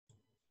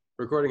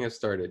Recording has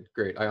started.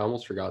 Great. I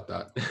almost forgot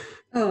that.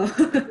 Oh.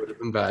 It would have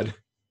been bad.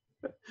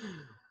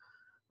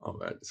 All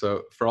right.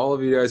 So for all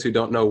of you guys who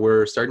don't know,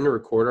 we're starting to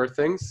record our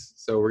things.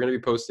 So we're going to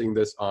be posting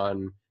this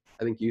on,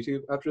 I think,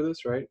 YouTube after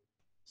this, right?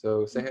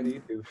 So say hi to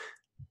YouTube.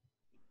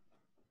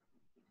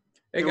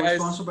 Hey, yeah, guys. we're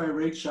sponsored by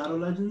Raid Shadow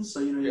Legends, so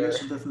you guys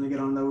should definitely get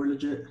on that. We're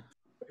legit.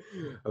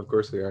 Of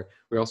course we are.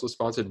 We're also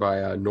sponsored by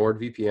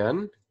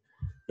NordVPN.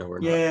 No, we're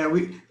not. Yeah,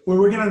 we're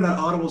working on that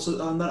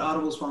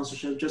Audible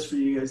sponsorship just for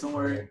you guys. Don't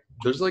worry.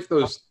 There's like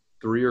those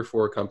 3 or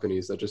 4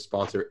 companies that just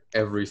sponsor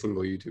every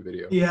single YouTube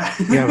video. Yeah.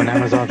 Yeah, when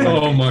Amazon.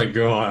 Oh my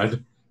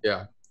god.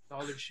 Yeah.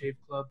 Dollar Shave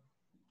Club.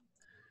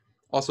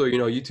 Also,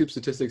 YouTube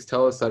statistics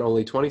tell us that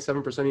only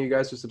 27% of you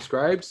guys are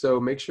subscribed, so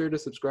make sure to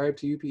subscribe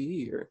to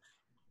UPE or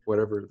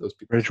whatever those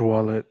people. Bridge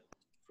Wallet.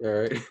 All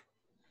right.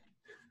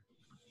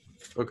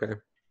 Okay.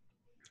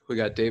 We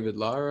got David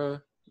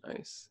Lara.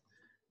 Nice.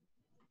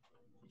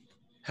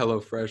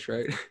 HelloFresh,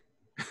 right?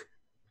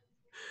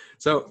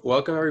 So,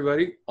 welcome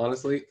everybody.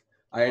 Honestly,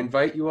 I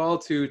invite you all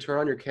to turn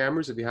on your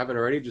cameras if you haven't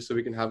already, just so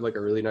we can have like a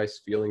really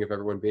nice feeling of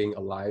everyone being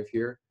alive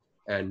here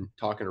and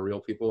talking to real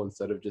people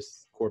instead of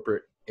just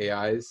corporate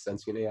AIs,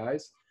 sentient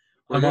AIs.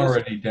 I'm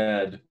already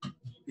dead.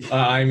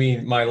 I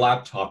mean, my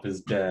laptop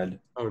is dead.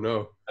 Oh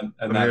no. And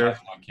that has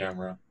my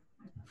camera.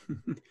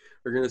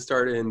 We're going to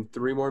start in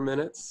 3 more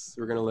minutes.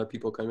 We're going to let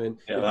people come in.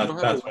 Yeah,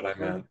 that's what I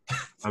meant.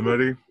 I'm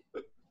ready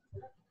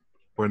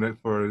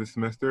for this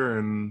semester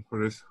and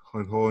for this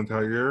whole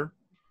entire year.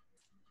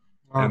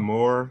 Wow. And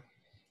more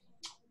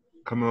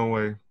coming our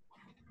way.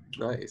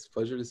 Nice.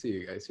 Pleasure to see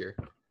you guys here.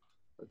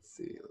 Let's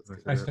see.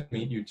 Nice to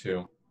meet you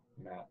too,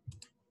 Matt.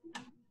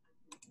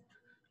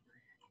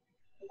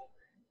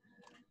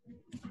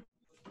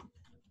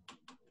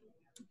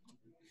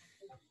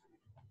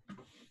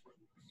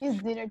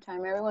 It's dinner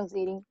time. Everyone's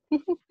eating.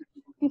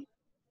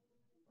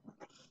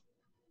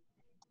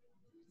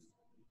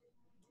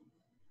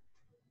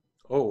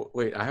 Oh,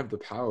 wait. I have the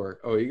power.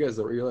 Oh, you guys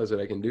don't realize what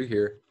I can do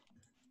here.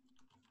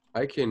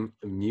 I can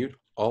mute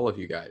all of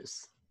you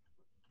guys.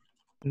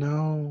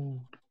 No.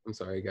 I'm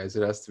sorry, guys.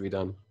 It has to be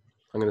done.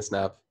 I'm going to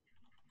snap.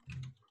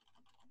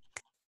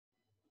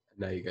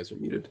 Now you guys are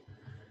muted.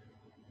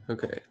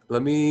 Okay.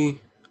 Let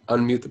me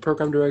unmute the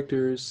program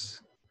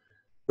directors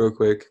real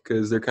quick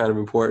because they're kind of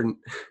important.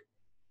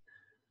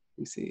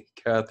 You see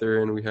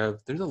Catherine,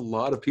 there's a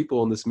lot of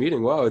people in this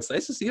meeting. Wow, it's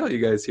nice to see all you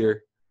guys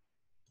here.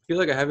 I feel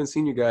like I haven't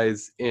seen you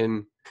guys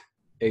in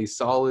a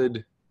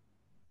solid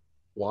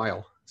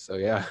while. So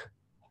yeah.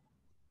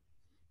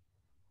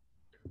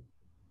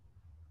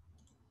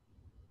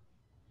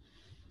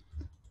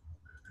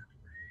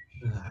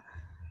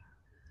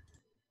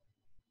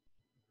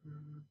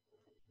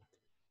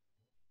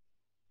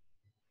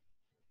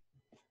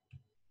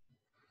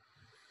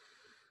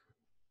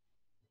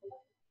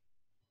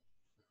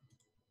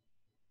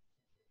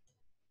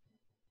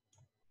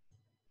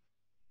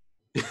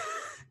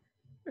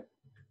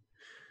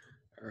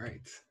 All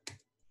right.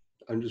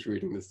 I'm just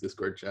reading this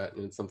Discord chat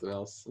and it's something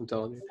else, I'm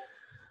telling you.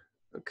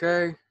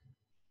 Okay.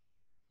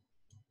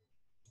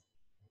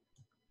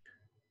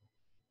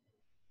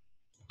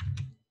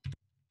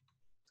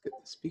 Let's get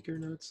the speaker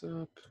notes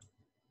up.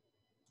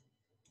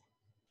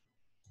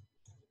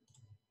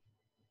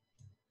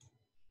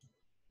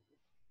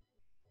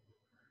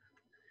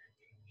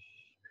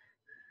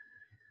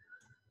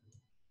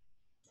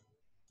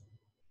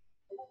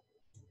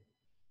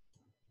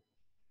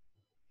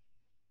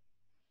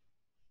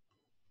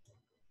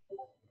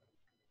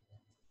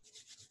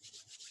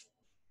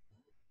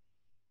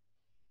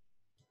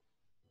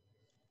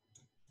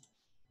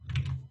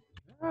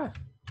 Ah.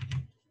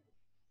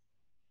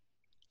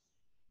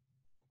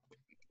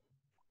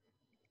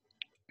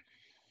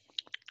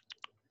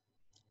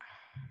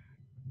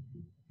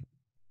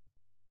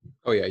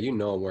 Oh yeah,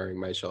 I'm wearing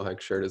my Shellheck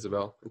shirt,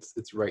 Isabel.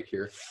 It's right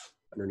here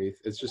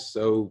underneath. It's just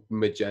so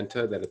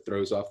magenta that it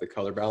throws off the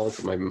color balance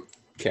of my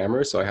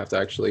camera, so I have to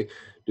actually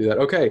do that.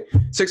 Okay,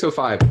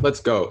 6:05, let's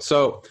go.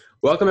 So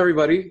welcome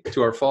everybody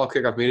to our fall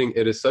kickoff meeting.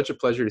 It is such a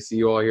pleasure to see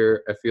you all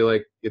here. I feel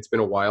like it's been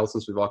a while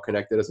since we've all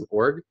connected as an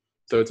org,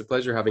 so it's a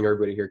pleasure having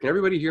everybody here. Can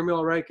everybody hear me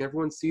all right? Can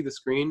everyone see the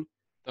screen?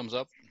 Thumbs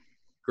up.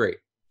 Great,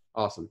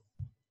 awesome.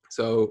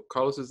 So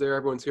Carlos is there,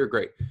 everyone's here,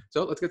 great.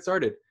 So let's get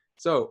started.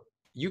 So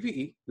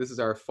UPE, this is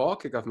our fall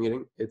kickoff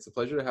meeting. It's a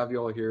pleasure to have you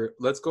all here.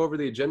 Let's go over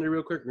the agenda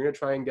real quick. We're gonna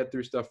try and get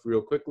through stuff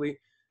real quickly.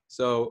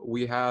 So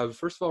we have,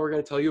 first of all, we're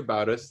gonna tell you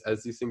about us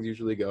as these things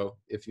usually go,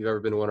 if you've ever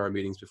been to one of our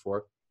meetings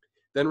before.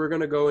 Then we're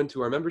gonna go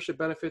into our membership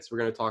benefits. We're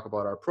gonna talk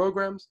about our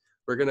programs.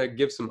 We're gonna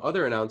give some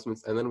other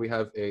announcements, and then we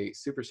have a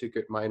super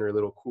secret minor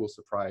little cool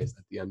surprise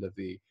at the end of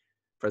the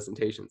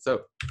presentation.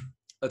 So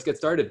let's get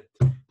started.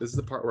 This is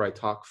the part where I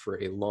talk for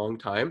a long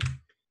time.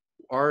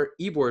 Our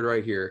e-board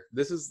right here,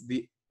 this is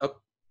the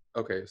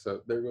okay,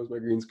 so there goes my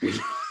green screen.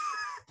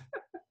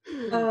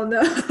 Oh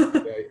no.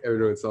 Yeah,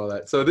 everyone saw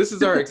that. So this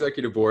is our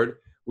executive board.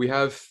 We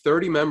have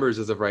 30 members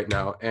as of right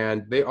now,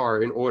 and they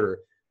are in order.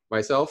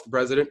 Myself, the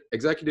president,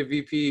 executive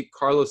VP,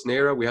 Carlos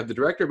Neira. We have the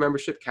director of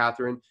membership,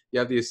 Catherine. You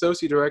have the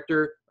associate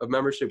director of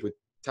membership with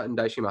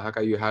Tatendaishi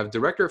Mahaka. You have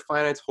Director of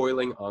Finance,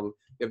 Hoiling Ung.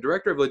 You have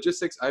Director of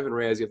Logistics, Ivan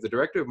Reyes. You have the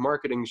Director of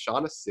Marketing,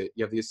 Shauna Sit.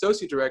 You have the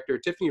Associate Director,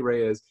 Tiffany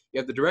Reyes. You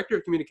have the Director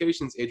of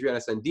Communications, Adriana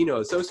Sandino.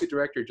 Associate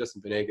Director,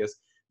 Justin Venegas.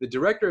 The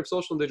Director of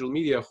Social and Digital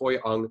Media, Hoi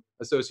Ung.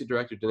 Associate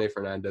Director, Danae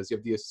Fernandez. You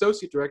have the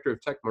Associate Director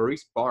of Tech,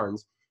 Maurice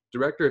Barnes.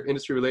 Director of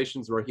Industry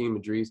Relations, Raheem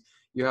Madriz.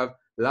 You have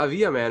La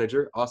Via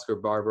Manager, Oscar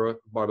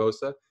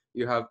Barbosa.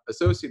 You have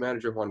Associate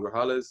Manager, Juan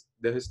Grajales.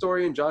 The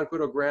Historian, John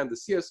Cueto Graham. The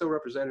CSO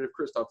Representative,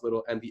 Christoph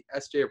Little. And the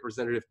SJ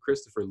Representative,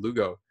 Christopher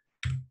Lugo.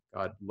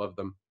 God, love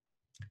them.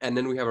 And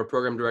then we have our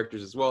program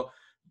directors as well.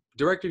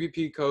 Director of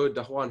VP Code,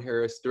 Dajuan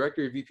Harris.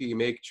 Director of VP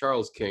Make,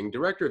 Charles King.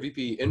 Director of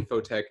VP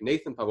Infotech,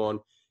 Nathan Pavon.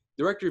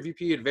 Director of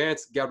VP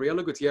Advanced,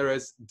 Gabriela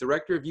Gutierrez.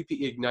 Director of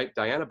VP Ignite,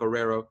 Diana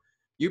Barrero.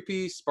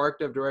 UPE Spark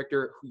Dev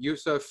Director,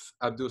 Yusuf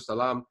Abdul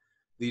Salam.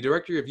 The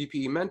Director of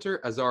VPE Mentor,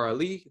 Azar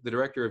Ali. The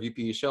Director of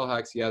VPE Shell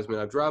Hacks, Yasmin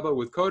Abdraba,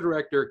 with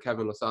Co-Director,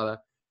 Kevin Losada.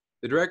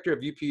 The Director of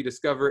VPE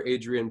Discover,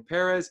 Adrian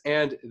Perez,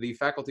 and the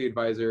Faculty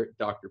Advisor,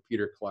 Dr.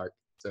 Peter Clark.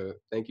 So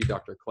thank you,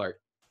 Dr. Clark.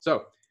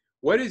 So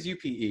what is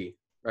UPE,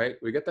 right?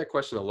 We get that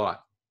question a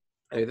lot.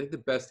 And I think the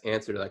best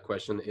answer to that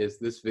question is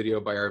this video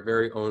by our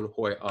very own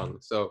Hoi Ung.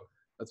 So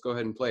let's go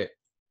ahead and play it.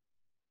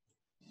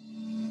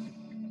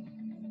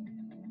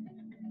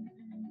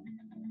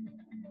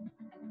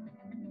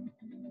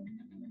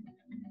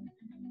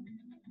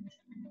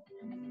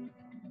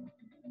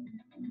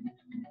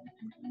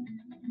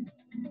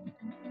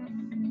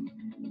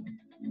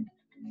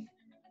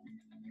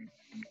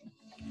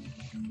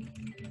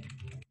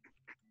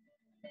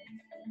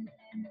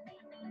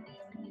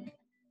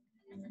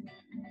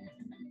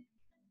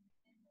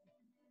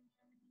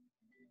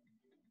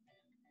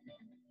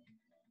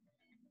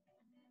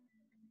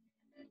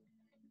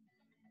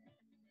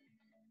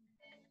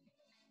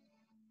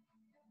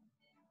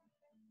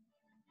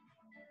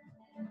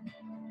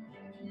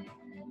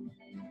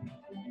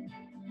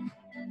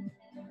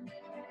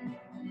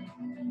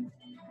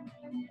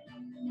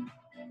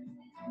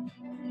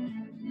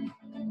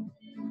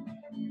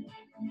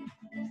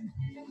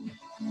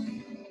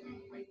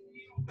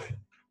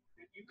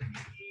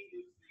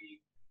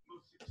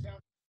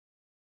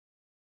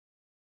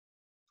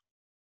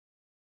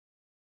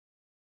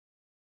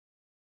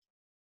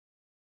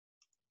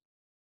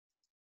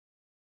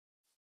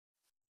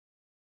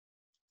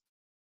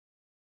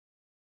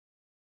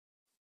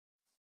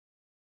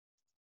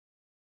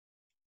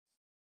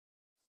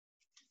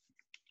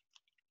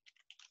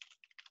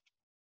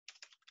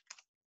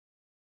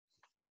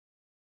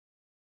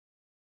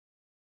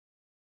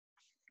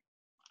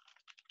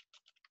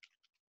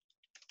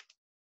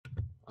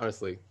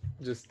 Honestly,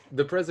 just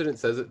the president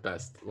says it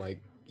best.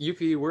 Like UP,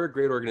 we're a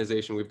great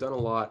organization. We've done a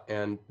lot,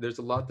 and there's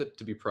a lot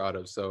to be proud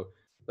of. So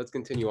let's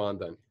continue on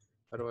then.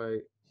 How do I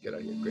get out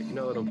of here? Great.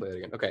 No, I don't play it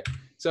again. Okay.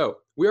 So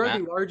we are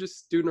the largest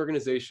student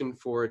organization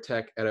for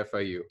tech at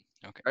FIU.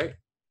 Okay. Right.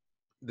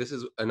 This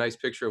is a nice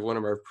picture of one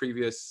of our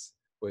previous.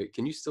 Wait,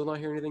 can you still not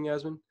hear anything,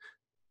 Yasmin?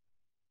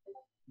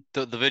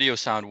 The video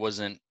sound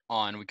wasn't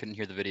on. We couldn't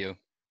hear the video.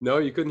 No,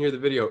 you couldn't hear the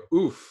video.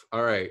 Oof.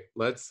 All right.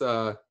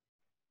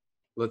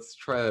 Let's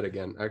try that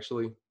again.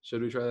 Actually,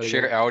 should we try that again?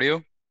 Share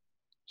audio.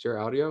 Share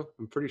audio?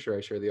 I'm pretty sure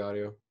I share the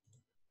audio.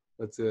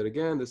 Let's do it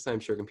again. This time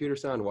share computer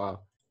sound.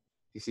 Wow.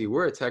 You see,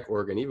 we're a tech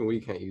organ. Even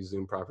we can't use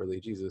Zoom properly.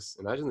 Jesus.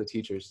 Imagine the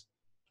teachers.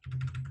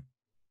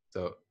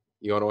 So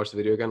you want to watch the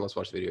video again? Let's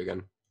watch the video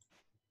again.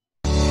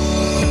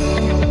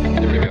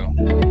 There we go.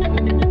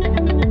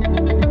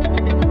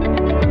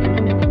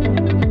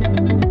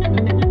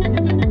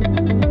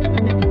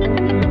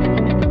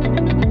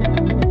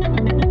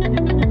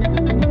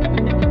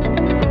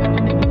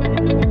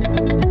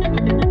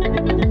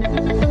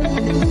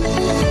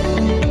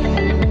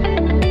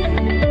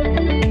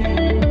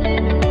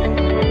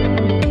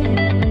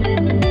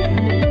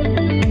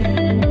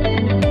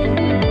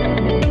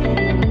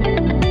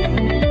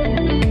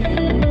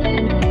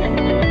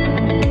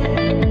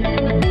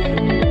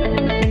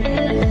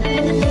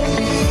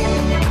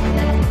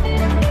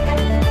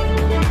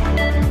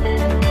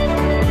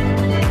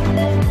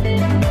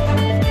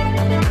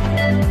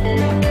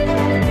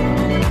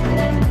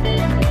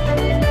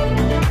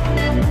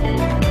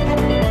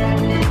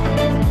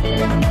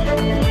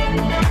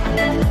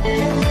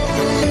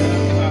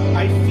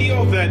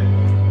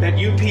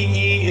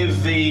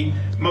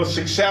 most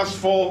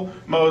successful,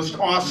 most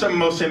awesome,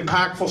 most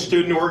impactful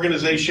student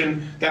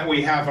organization that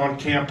we have on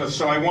campus.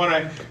 So I want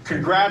to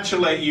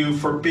congratulate you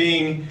for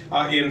being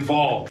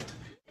involved.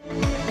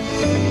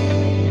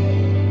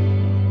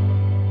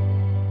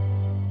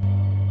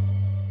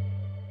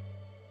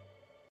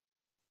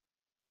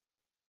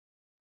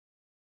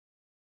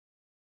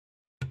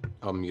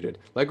 I'm muted.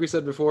 Like we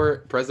said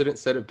before, President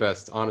said it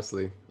best.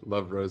 Honestly,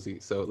 love Rosie.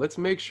 So let's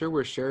make sure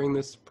we're sharing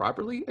this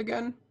properly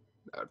again.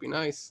 That would be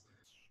nice.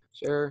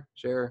 Share,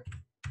 share.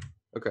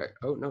 Okay.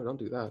 Oh, no, don't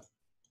do that.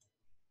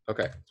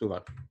 Okay, let's move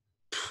on.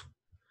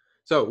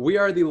 So we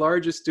are the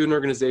largest student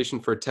organization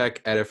for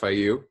tech at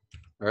FIU.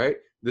 All right.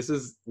 This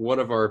is one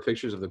of our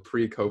pictures of the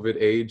pre-COVID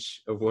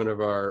age of one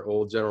of our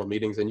old general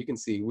meetings. And you can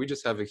see we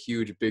just have a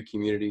huge, big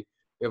community.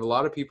 We have a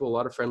lot of people, a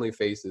lot of friendly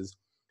faces,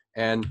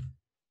 and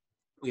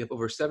we have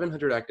over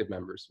 700 active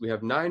members. We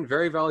have 9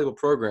 very valuable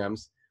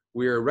programs.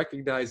 We are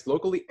recognized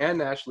locally and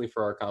nationally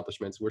for our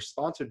accomplishments. We're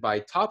sponsored by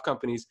top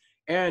companies,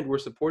 and we're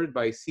supported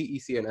by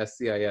CEC and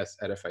SCIS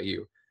at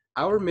FIU.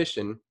 Our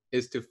mission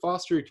is to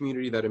foster a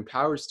community that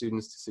empowers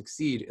students to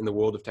succeed in the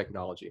world of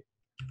technology.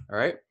 All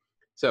right.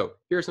 So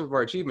here are some of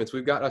our achievements.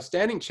 We've got a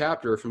standing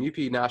chapter from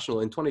UPE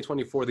National in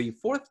 2020 for the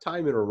 4th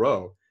time in a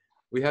row.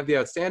 We have the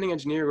Outstanding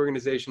Engineering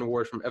Organization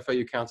Award from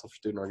FIU Council for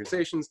Student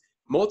Organizations,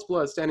 multiple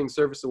Outstanding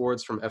Service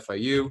Awards from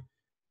FIU,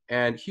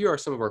 and here are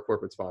some of our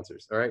corporate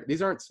sponsors, all right?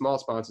 These aren't small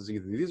sponsors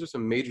either. These are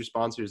some major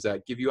sponsors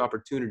that give you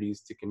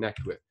opportunities to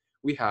connect with.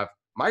 We have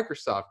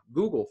Microsoft,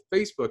 Google,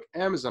 Facebook,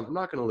 Amazon. I'm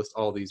not gonna list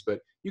all these, but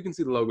you can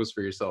see the logos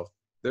for yourself.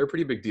 They're a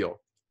pretty big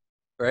deal,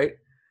 right?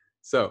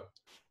 So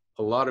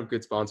a lot of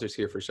good sponsors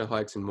here for Shell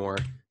Hikes and more.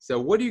 So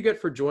what do you get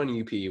for joining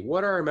UPE?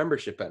 What are our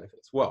membership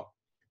benefits? Well,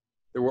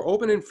 they were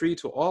open and free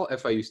to all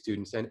FIU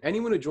students, and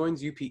anyone who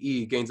joins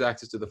UPE gains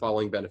access to the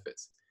following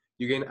benefits.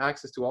 You gain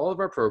access to all of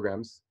our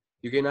programs.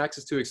 You gain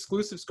access to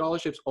exclusive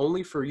scholarships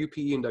only for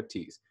UPE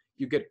inductees.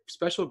 You get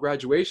special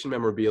graduation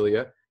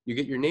memorabilia. You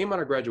get your name on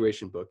our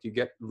graduation book. You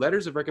get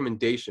letters of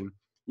recommendation.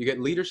 You get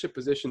leadership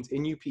positions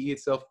in UPE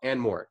itself and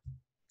more.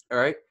 All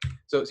right,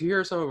 so here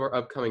are some of our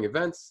upcoming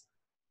events.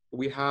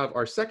 We have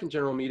our second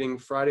general meeting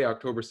Friday,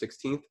 October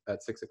 16th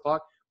at 6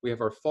 o'clock. We have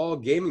our fall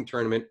gaming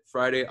tournament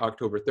Friday,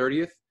 October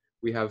 30th.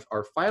 We have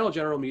our final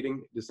general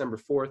meeting December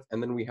 4th,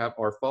 and then we have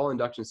our fall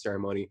induction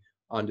ceremony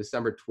on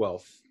December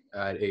 12th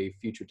at a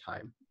future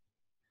time.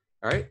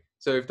 All right,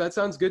 so if that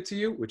sounds good to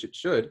you, which it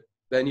should,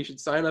 then you should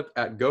sign up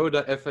at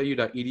go.fiu.edu/UPE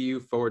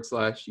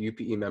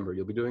member.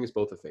 You'll be doing us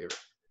both a favor.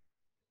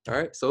 All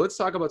right, so let's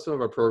talk about some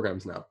of our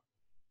programs now.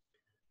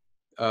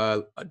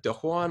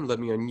 Dajuan, let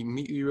me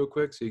unmute you real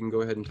quick so you can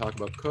go ahead and talk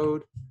about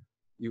code.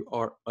 You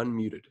are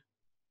unmuted,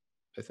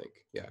 I think.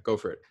 Yeah, go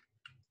for it.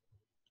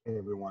 Hey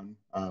everyone,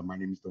 my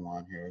name is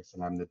Dewan Harris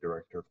and I'm the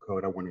Director of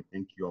Code. I want to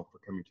thank you all for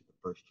coming to the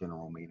first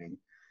general meeting.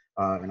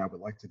 And I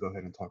would like to go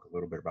ahead and talk a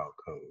little bit about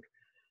code.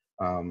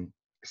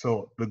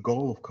 So the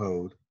goal of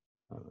code,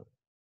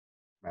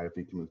 Matt, if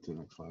you can move to the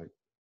next slide.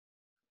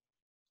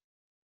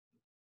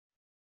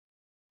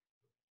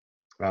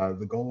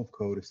 The goal of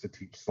code is to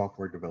teach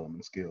software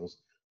development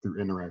skills through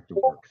interactive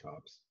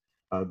workshops.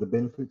 The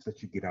benefits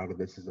that you get out of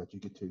this is that you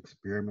get to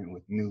experiment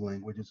with new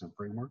languages and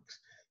frameworks.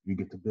 You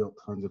get to build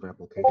tons of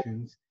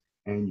applications,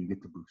 and you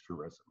get to boost your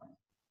resume.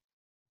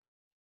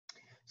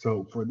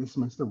 So for this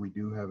semester, we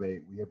have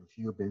a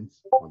few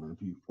events,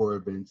 four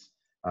events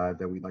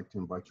that we'd like to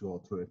invite you all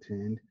to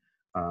attend.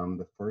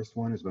 The first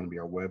one is going to be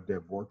our web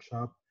dev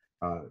workshop.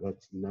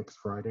 That's next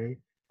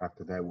Friday.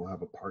 After that, we'll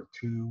have a part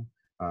 2,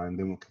 and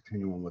then we'll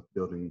continue on with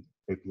building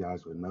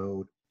APIs with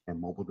Node and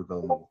mobile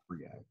development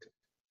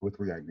with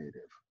React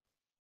Native.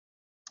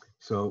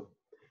 So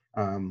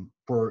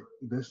for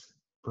this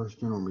first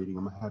general meeting,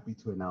 I'm happy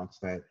to announce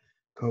that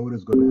Code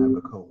is going to have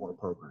a cohort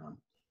program.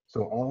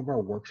 So all of our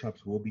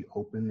workshops will be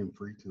open and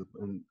free to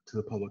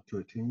the public to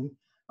attend.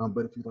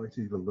 But if you'd like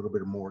to get a little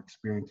bit more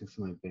experience in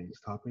some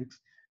advanced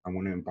topics, I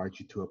want to invite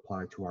you to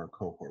apply to our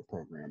cohort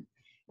program.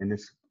 In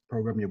this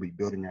program, you'll be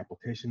building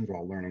applications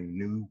while learning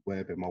new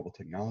web and mobile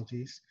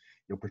technologies.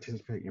 You'll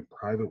participate in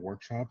private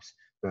workshops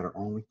that are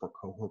only for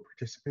cohort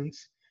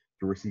participants.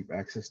 You'll receive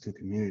access to a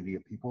community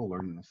of people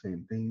learning the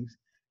same things,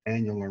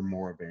 and you'll learn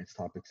more advanced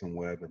topics in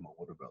web and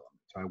mobile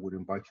development. So I would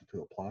invite you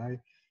to apply,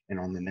 and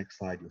on the next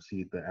slide, you'll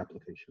see the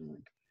application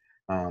link.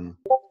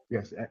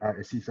 Yes,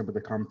 I see some of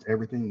the comments.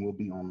 Everything will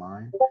be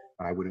online.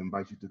 I would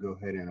invite you to go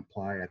ahead and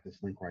apply at this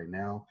link right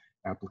now.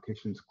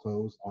 Applications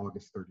close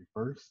August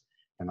 31st,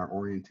 and our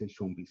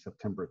orientation will be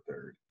September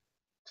 3rd.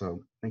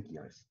 So thank you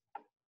guys.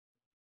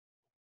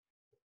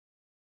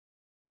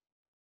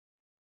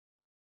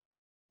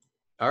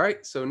 All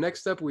right, so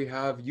next up we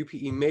have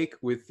UPE Make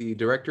with the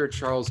director,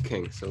 Charles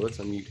King. So let's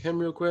unmute him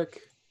real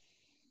quick.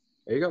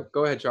 There you go.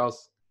 Go ahead,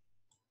 Charles.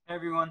 Hey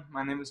everyone,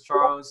 my name is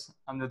Charles.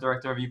 I'm the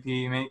director of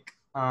UPE Make.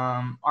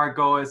 Our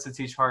goal is to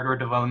teach hardware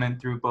development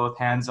through both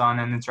hands-on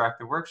and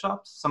interactive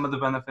workshops. Some of the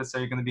benefits that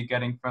you're going to be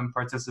getting from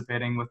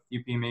participating with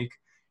UPE Make: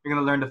 you're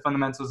going to learn the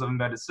fundamentals of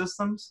embedded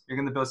systems. You're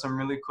going to build some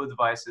really cool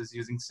devices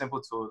using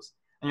simple tools.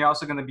 And you're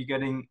also going to be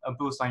getting a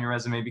boost on your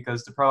resume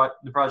because the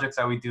projects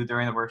that we do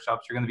during the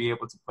workshops, you're going to be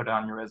able to put it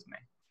on your resume.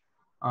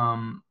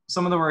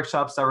 Some of the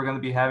workshops that we're going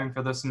to be having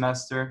for this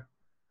semester: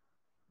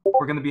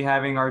 we're going to be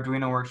having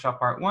Arduino workshop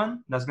part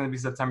 1. That's going to be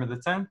September the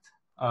 10th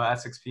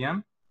at 6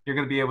 p.m. You're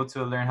going to be able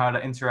to learn how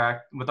to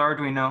interact with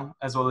Arduino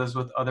as well as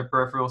with other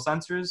peripheral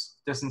sensors,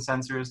 distance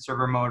sensors,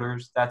 servo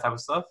motors, that type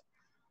of stuff.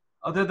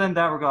 Other than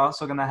that, we're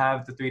also going to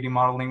have the 3D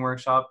modeling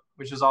workshop,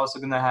 which is also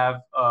going to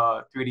have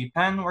a 3D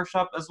pen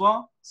workshop as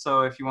well.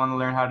 So if you want to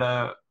learn how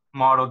to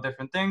model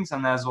different things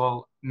and as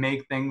well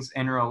make things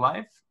in real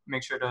life,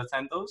 make sure to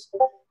attend those.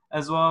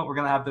 As well, we're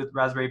going to have the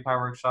Raspberry Pi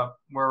workshop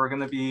where we're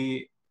going to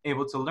be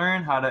able to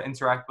learn how to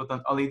interact with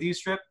an LED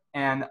strip.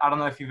 And I don't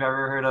know if you've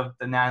ever heard of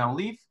the Nano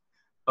Leaf,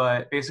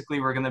 but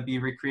basically we're going to be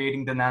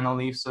recreating the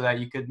nanoleaf so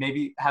that you could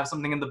maybe have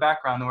something in the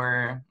background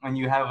where when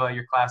you have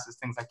your classes,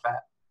 things like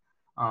that.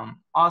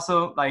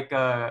 Also, like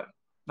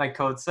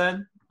Code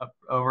said,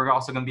 we're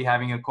also going to be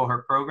having a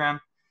cohort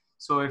program.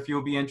 So if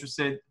you'll be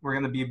interested, we're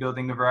going to be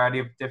building a variety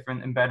of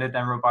different embedded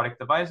and robotic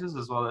devices,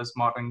 as well as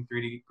modeling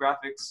 3D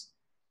graphics.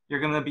 You're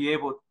going to be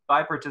able,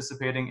 by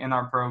participating in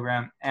our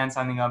program and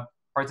signing up,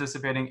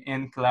 participating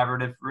in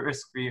collaborative,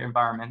 risk-free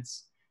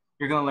environments,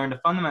 you're going to learn the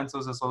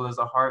fundamentals as well as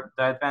the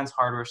advanced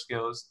hardware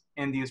skills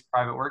in these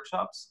private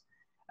workshops,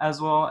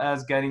 as well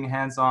as getting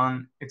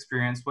hands-on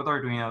experience with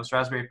Arduinos,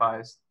 Raspberry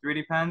Pis,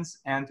 3D pens,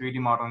 and 3D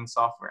modeling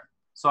software.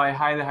 So I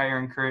highly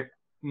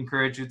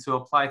encourage you to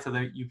apply to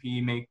the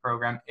UPE Make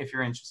program if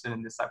you're interested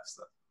in this type of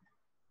stuff.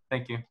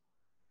 Thank you.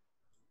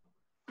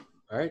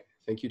 All right,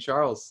 thank you,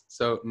 Charles.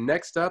 So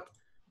next up,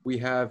 we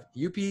have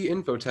UPE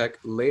Infotech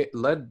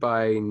led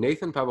by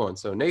Nathan Pavon.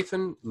 So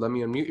Nathan, let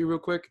me unmute you real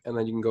quick, and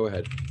then you can go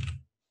ahead.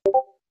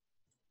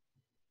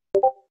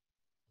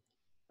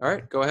 All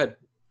right, go ahead.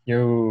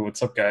 Yo,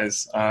 what's up,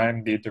 guys?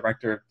 I'm the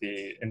director of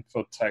the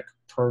Infotech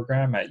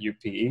program at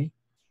UPE.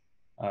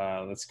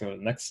 Let's go to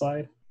the next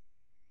slide.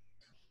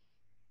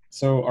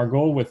 So our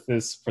goal with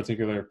this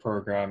particular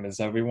program is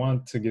that we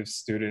want to give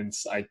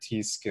students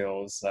IT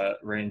skills that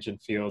range in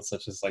fields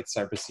such as like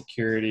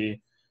cybersecurity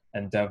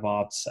and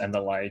DevOps and the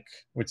like,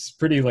 which is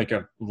pretty like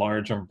a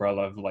large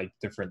umbrella of like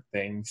different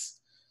things.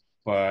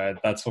 But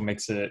that's what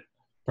makes it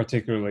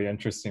particularly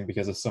interesting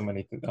because of so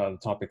many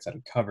topics that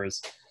it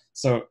covers.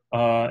 So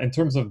in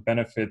terms of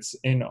benefits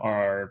in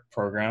our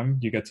program,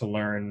 you get to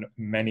learn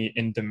many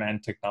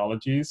in-demand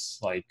technologies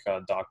like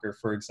Docker,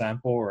 for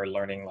example, or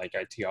learning like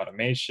IT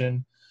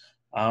automation.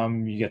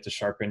 You get to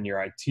sharpen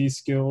your IT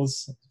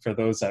skills for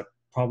those that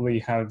probably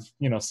have,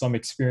 you know, some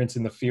experience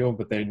in the field,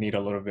 but they need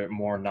a little bit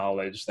more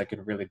knowledge that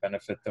could really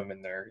benefit them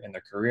in their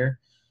career.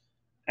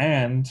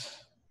 And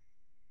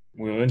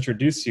we'll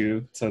introduce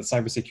you to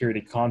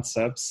cybersecurity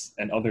concepts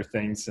and other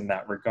things in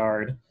that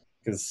regard,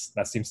 because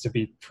that seems to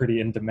be pretty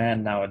in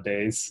demand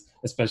nowadays,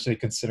 especially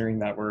considering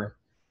that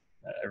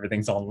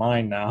everything's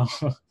online now.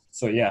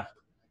 So yeah,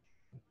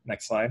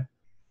 next slide.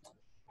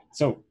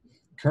 So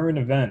current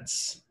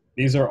events.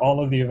 These are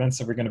all of the events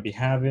that we're going to be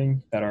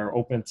having that are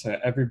open to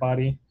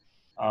everybody.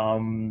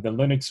 The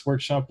Linux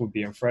workshop will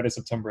be on Friday,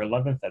 September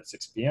 11th at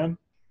 6 p.m.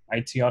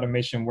 IT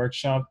automation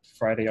workshop,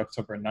 Friday,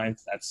 October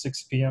 9th at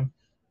 6 p.m.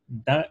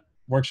 That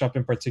workshop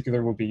in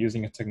particular will be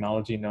using a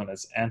technology known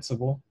as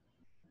Ansible.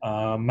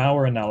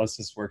 Malware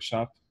analysis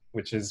workshop,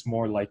 which is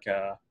more like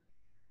a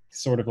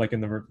sort of like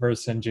in the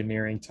reverse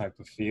engineering type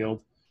of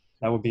field.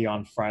 That will be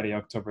on Friday,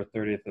 October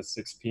 30th at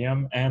 6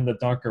 p.m. And the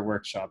Docker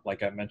workshop,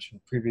 like I mentioned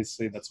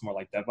previously, that's more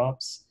like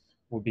DevOps,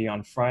 will be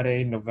on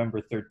Friday,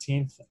 November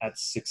 13th at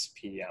 6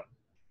 p.m.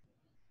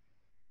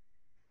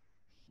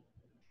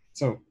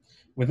 So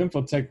with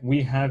Infotech,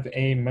 we have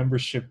a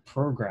membership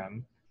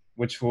program,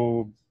 which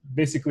will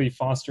basically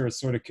foster a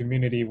sort of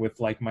community with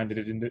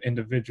like-minded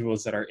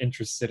individuals that are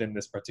interested in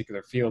this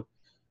particular field,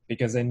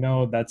 because I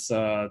know that's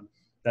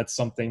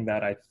something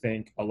that I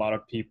think a lot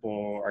of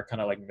people are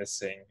kind of like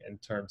missing in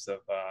terms of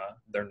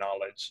their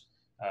knowledge,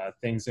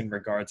 things in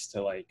regards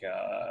to like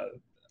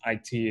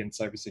IT and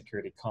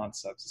cybersecurity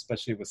concepts,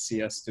 especially with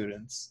CS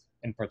students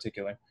in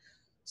particular.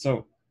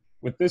 So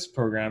with this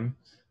program,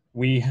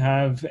 we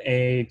have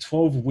a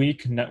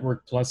 12-week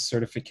Network Plus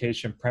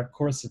certification prep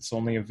course. It's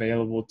only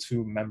available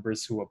to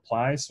members who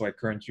apply, so I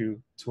encourage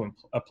you to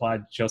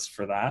apply just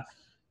for that,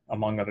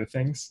 among other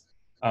things.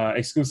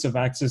 Exclusive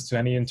access to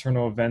any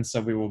internal events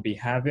that we will be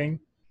having,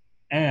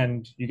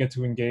 and you get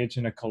to engage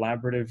in a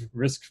collaborative,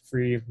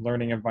 risk-free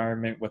learning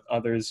environment with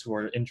others who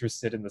are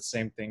interested in the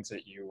same things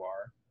that you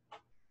are.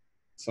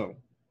 So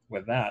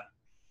with that,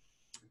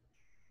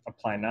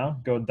 apply now.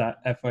 Go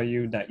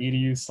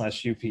 .fiu.edu/UPE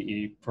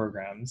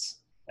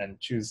programs and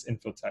choose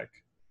Infotech.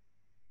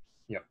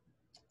 Yep.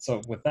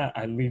 So with that,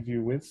 I leave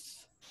you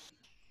with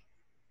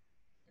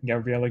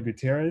Gabriela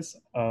Gutierrez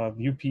of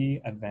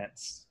UPE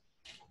Advanced.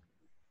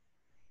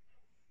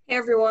 Hey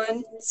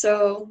everyone.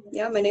 So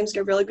yeah, my name is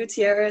Gabriela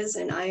Gutierrez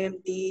and I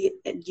am the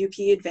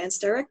UPE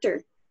Advanced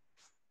Director.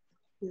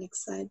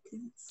 Next slide,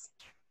 please.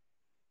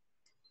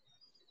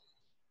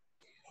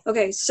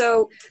 Okay,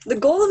 so the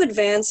goal of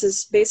Advance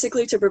is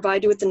basically to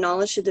provide you with the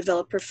knowledge to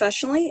develop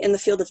professionally in the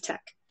field of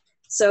tech.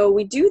 So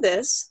we do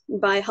this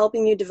by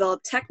helping you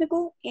develop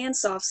technical and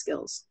soft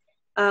skills.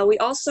 We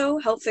also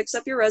help fix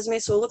up your resume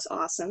so it looks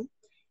awesome,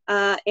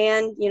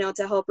 and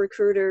to help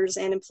recruiters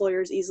and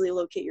employers easily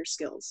locate your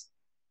skills.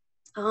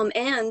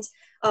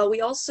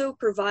 We also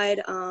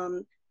provide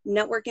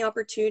networking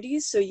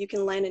opportunities so you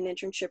can land an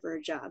internship or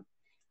a job.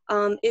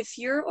 If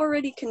you're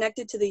already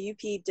connected to the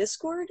UPE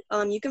Discord,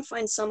 you can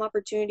find some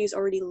opportunities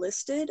already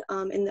listed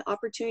in the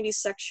opportunities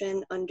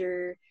section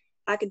under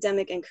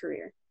academic and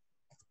career.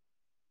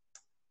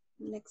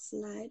 Next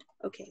slide.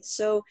 Okay,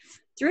 so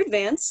through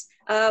Advance,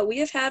 we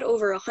have had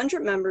over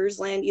 100 members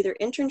land either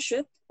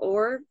internship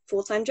or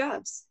full-time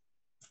jobs.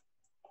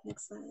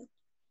 Next slide.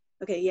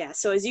 Okay, yeah,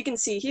 so as you can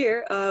see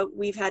here,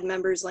 we've had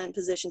members land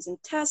positions in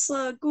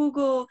Tesla,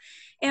 Google,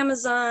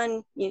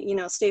 Amazon, you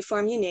know, State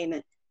Farm, you name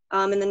it.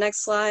 In the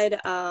next slide,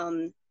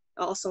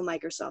 also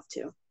Microsoft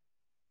too.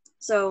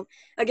 So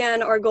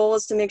again, our goal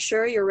is to make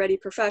sure you're ready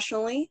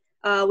professionally.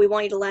 We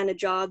want you to land a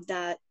job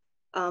that,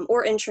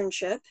 or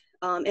internship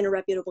in a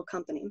reputable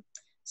company.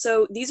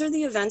 So these are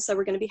the events that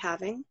we're gonna be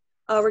having.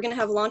 We're gonna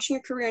have Launching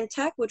Your Career in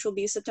Tech, which will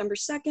be September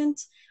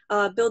 2nd,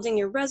 Building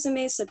Your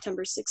Resume,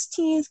 September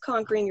 16th,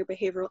 Conquering Your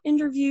Behavioral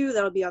Interview,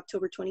 that'll be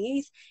October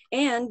 28th,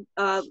 and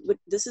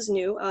this is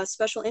new,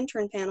 Special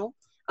Intern Panel,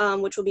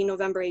 which will be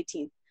November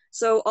 18th.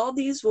 So all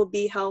these will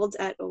be held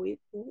at, all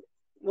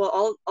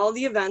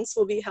the events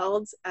will be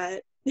held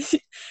at,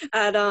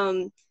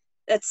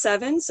 at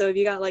 7, so if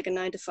you got like a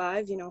 9 to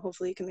 5, you know,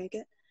 hopefully you can make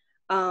it.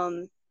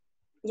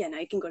 Yeah, now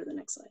you can go to the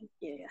next slide.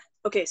 Yeah.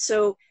 Okay,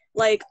 so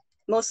like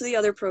most of the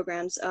other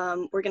programs,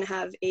 we're gonna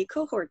have a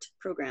cohort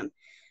program.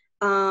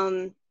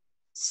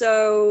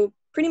 So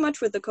pretty much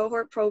with the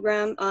cohort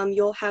program,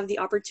 you'll have the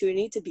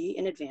opportunity to be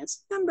an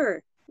advanced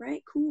member,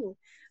 right? Cool.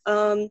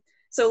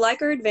 So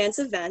like our advanced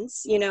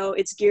events, you know,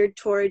 it's geared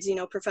towards, you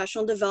know,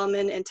 professional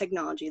development and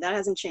technology. That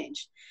hasn't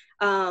changed,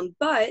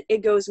 but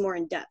it goes more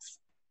in depth.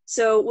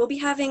 So we'll be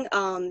having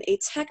a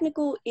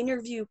technical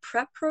interview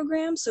prep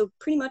program. So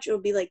pretty much it'll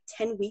be like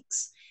 10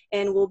 weeks,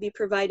 and we'll be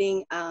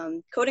providing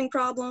coding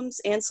problems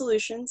and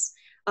solutions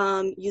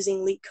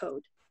using Leak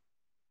Code.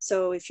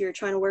 So if you're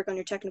trying to work on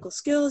your technical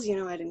skills, you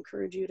know, I'd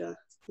encourage you to,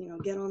 you know,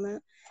 get on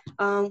that.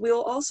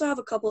 We'll also have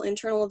a couple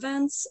internal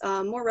events,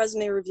 more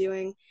resume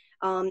reviewing,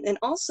 and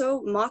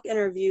also mock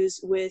interviews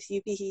with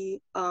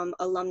UPE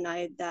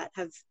alumni that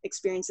have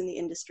experience in the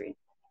industry.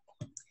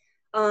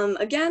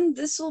 Again,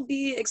 this will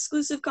be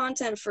exclusive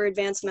content for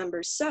advanced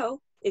members.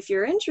 So if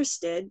you're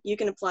interested, you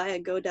can apply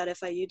at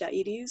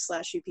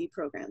go.fiu.edu/UP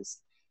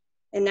programs.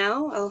 And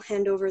now I'll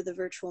hand over the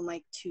virtual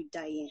mic to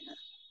Diana.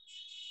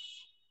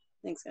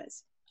 Thanks,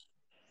 guys.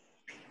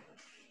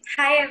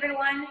 Hi,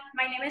 everyone.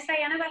 My name is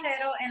Diana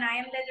Barrero, and I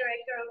am the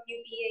director of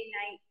UPE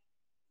Ignite.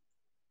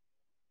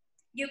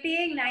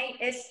 UPE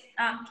Ignite is,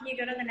 can you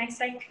go to the next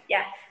slide?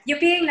 Yeah.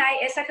 UPE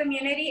Ignite is a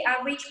community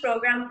outreach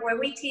program where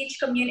we teach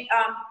computer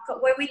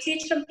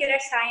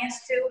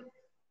science to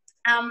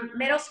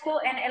middle school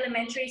and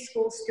elementary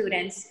school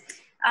students.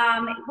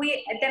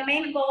 The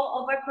main goal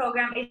of our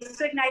program is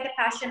to ignite the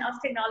passion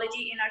of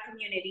technology in our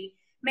community.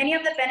 Many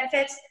of the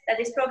benefits that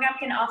this program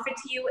can offer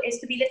to you is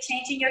to be the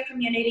change in your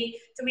community,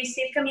 to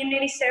receive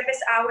community service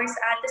hours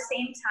at the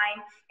same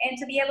time, and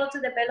to be able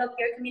to develop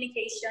your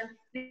communication,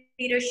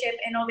 leadership,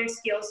 and other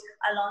skills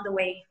along the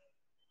way.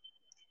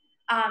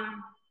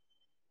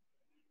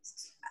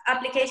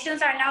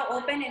 Applications are now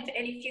open, and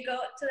if you go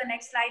to the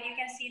next slide, you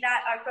can see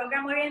that our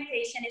program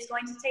orientation is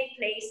going to take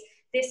place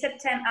this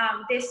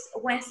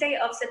Wednesday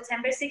of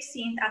September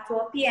 16th at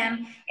 12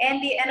 p.m.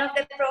 And the end of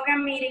the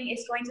program meeting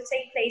is going to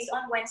take place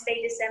on Wednesday,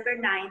 December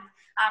 9th,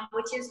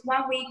 which is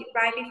 1 week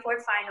right before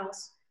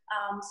finals.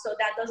 So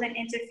that doesn't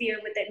interfere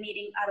with the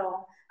meeting at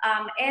all.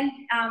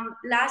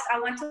 Last, I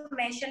want to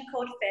mention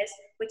CodeFest,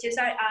 which is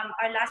our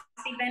last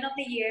event of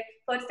the year.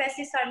 CodeFest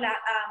is a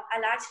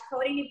large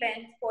coding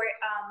event for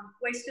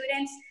where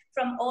students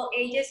from all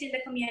ages in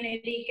the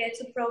community get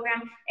to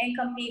program and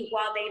compete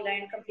while they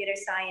learn computer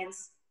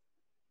science.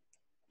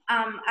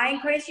 I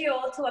encourage you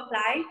all to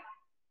apply.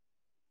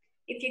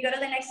 If you go to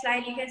the next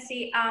slide, you can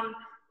see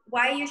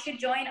why you should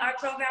join our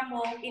program.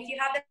 Well, if you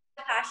have the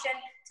passion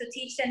to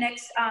teach the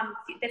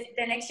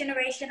next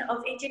generation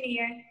of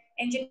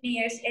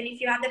engineers, and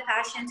if you have the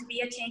passion to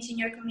be a change in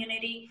your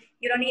community,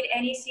 you don't need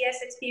any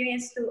CS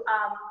experience to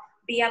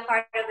be a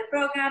part of the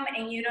program,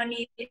 and you don't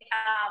need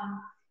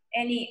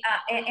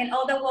and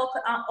all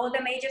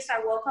the majors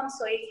are welcome.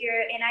 So if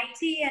you're in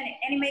IT and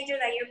any major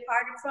that you're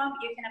part from,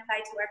 you can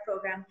apply to our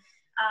program.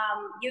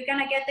 You're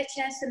gonna get the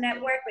chance to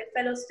network with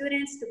fellow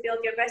students, to build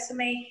your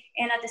resume,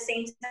 and at the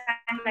same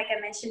time, like I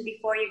mentioned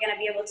before, you're gonna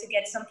be able to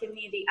get some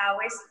community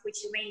hours,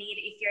 which you may need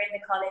if you're in the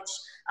college,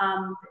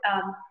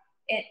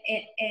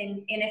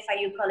 in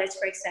FIU college,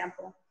 for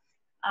example.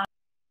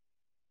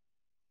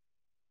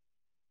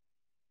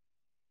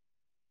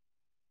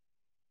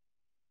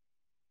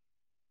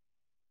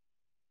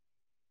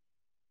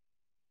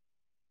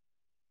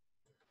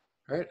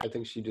 All right, I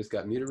think she just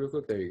got muted real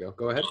quick. There you go.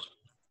 Go ahead.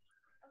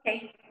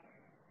 Okay.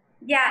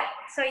 Yeah,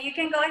 so you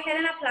can go ahead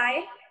and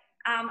apply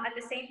at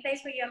the same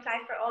place where you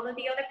apply for all of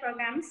the other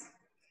programs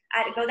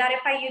at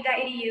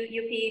go.fiu.edu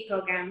UPE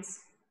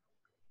programs.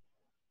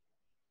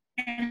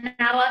 And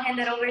now I'll hand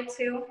it over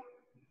to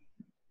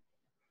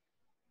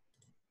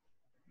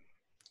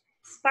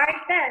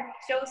Spark Dev,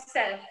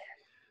 Joseph.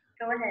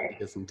 Go ahead.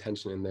 Get some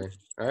tension in there.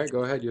 All right,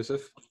 go ahead,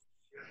 Yusuf.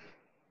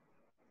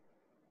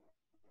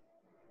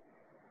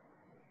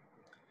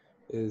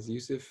 Is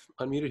Yusuf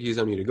unmuted? He's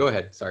unmuted. Go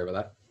ahead. Sorry about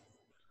that.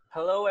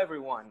 Hello,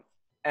 everyone.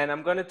 And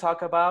I'm going to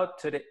talk about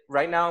today.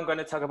 Right now, I'm going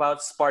to talk about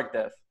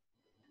SparkDev.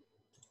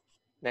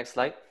 Next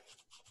slide.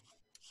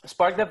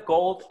 SparkDev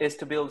goal is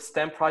to build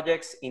STEM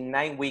projects in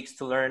 9 weeks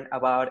to learn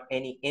about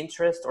any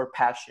interest or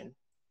passion.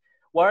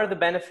 What are the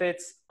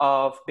benefits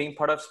of being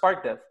part of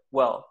SparkDev?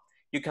 Well,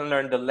 you can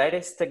learn the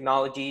latest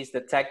technologies,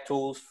 the tech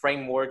tools,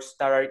 frameworks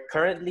that are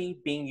currently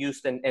being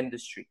used in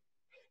industry.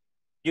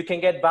 You can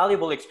get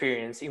valuable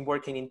experience in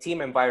working in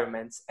team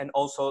environments and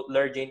also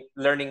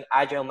learning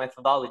agile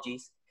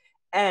methodologies.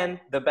 And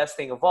the best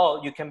thing of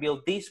all, you can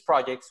build these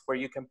projects where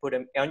you can put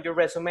them on your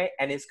resume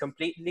and it's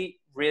completely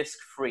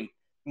risk-free,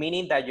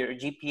 meaning that your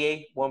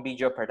GPA won't be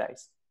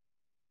jeopardized.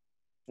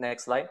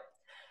 Next slide.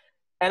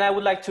 And I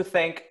would like to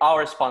thank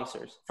our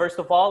sponsors. First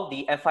of all,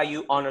 the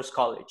FIU Honors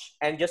College.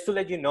 And just to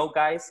let you know,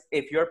 guys,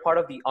 if you're part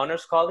of the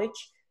Honors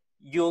College,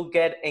 you'll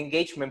get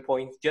engagement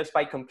points just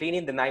by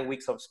completing the 9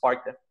 weeks of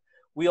SparkDev.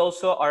 We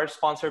also are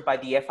sponsored by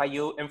the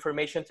FIU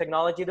Information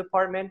Technology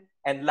Department.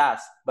 And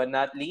last but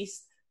not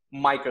least,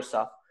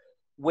 Microsoft,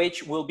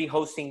 which will be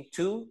hosting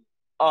 2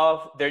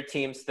 of their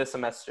teams this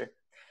semester.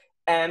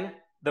 And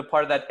the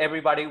part that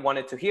everybody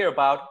wanted to hear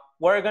about,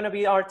 what are gonna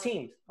be our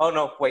teams? Oh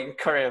no, wait,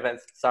 current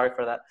events, sorry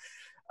for that.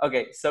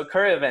 Okay, so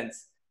current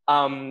events.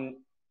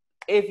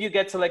 If you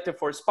get selected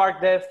for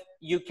SparkDev,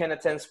 you can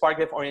attend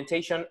SparkDev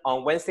orientation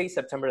on Wednesday,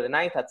 September the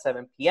 9th at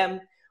 7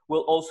 p.m.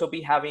 We'll also be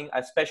having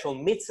a special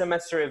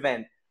mid-semester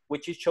event,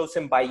 which is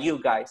chosen by you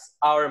guys,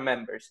 our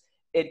members.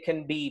 It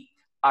can be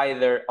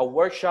either a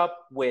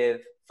workshop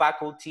with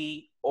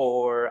faculty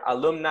or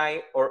alumni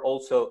or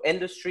also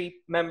industry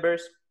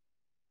members.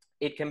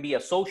 It can be a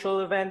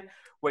social event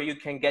where you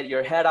can get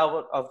your head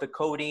out of the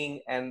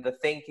coding and the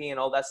thinking and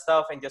all that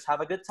stuff and just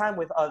have a good time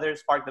with other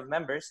SparkDev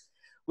members.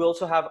 We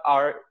also have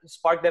our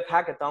SparkDev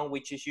Hackathon,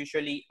 which is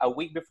usually a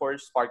week before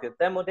SparkDev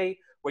Demo Day,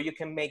 where you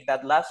can make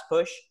that last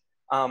push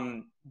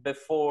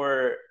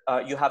before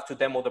you have to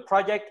demo the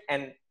project.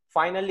 And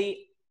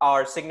finally,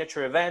 our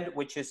signature event,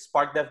 which is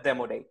SparkDev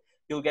Demo Day.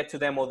 You'll get to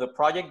demo the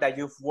project that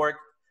you've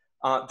worked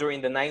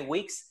during the 9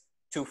 weeks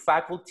to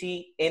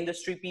faculty,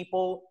 industry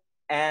people,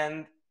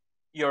 and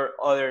your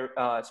other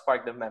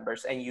SparkDev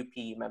members and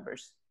UPE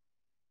members.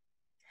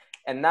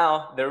 And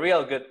now the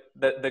real good,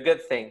 the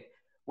good thing,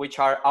 which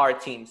are our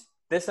teams.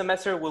 This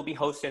semester we'll be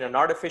hosting an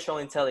artificial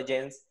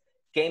intelligence,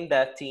 game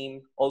dev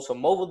team, also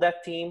mobile dev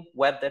team,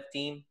 web dev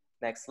team.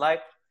 Next slide.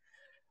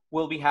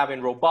 We'll be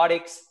having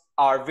robotics.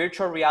 Our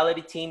virtual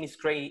reality team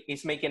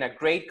is making a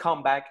great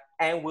comeback,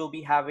 and we'll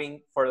be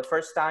having for the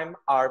first time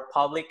our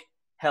public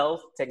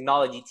health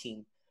technology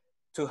team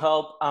to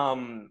help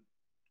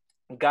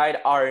guide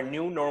our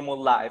new normal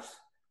lives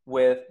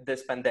with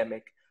this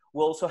pandemic.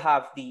 We'll also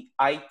have the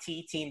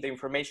IT team, the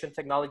information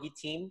technology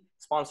team,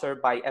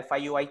 sponsored by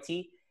FIU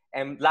IT.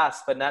 And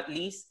last but not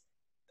least,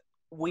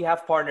 we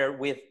have partnered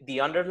with The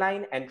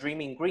Underline and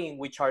Dreaming Green,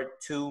 which are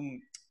 2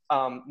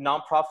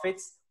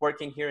 nonprofits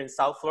working here in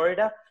South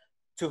Florida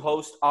to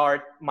host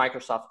our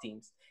Microsoft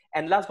teams.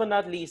 And last but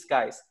not least,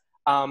 guys,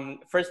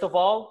 first of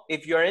all,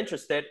 if you're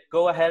interested,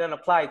 go ahead and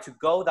apply to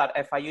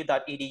go.fiu.edu/UPE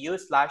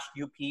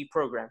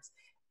programs.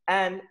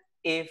 And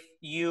if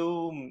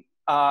you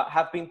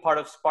have been part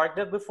of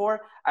SparkDev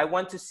before, I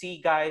want to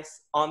see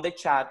guys on the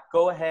chat,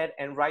 go ahead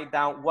and write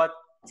down what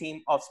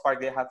team of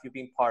SparkDev have you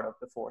been part of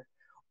before?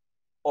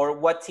 Or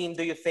what team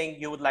do you think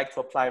you would like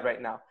to apply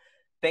right now?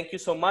 Thank you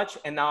so much.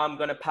 And now I'm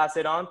gonna pass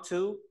it on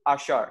to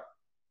Ashar.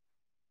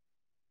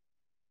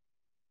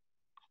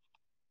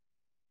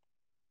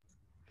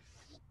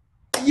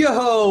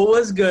 Yo,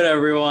 what's good,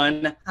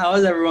 everyone? How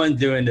is everyone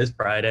doing this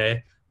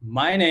Friday?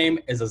 My name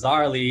is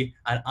Azar Ali,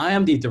 and I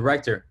am the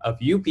director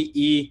of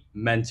UPE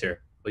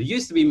Mentor. It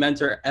used to be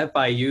Mentor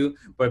FIU,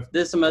 but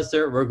this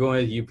semester we're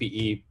going with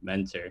UPE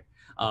Mentor.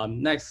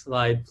 Next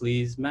slide,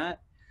 please, Matt.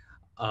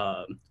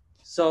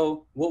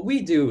 So what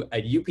we do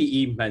at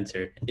UPE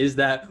Mentor is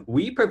that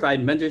we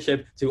provide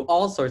mentorship to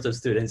all sorts of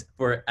students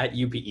at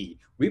UPE.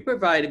 We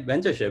provide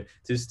mentorship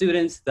to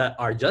students that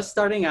are just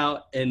starting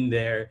out in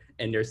their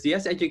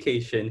CS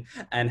education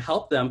and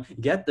help them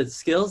get the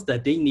skills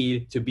that they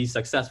need to be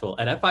successful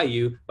at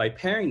FIU by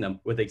pairing them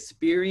with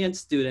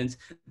experienced students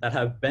that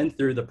have been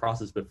through the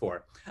process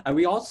before. And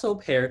we also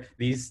pair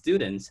these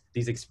students,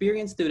 these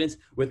experienced students,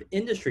 with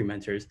industry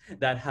mentors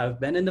that have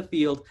been in the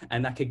field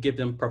and that could give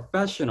them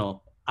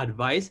professional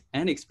advice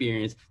and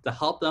experience to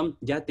help them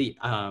get the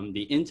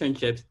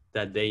internships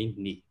that they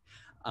need.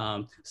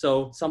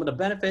 So some of the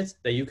benefits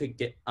that you could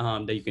get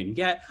are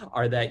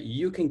that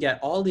you can get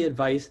all the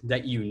advice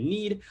that you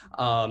need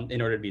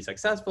in order to be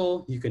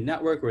successful. You can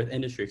network with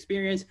industry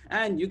experience,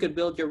 and you could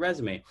build your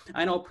resume.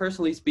 I know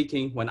personally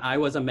speaking, when I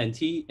was a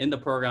mentee in the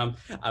program,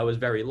 I was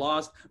very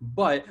lost.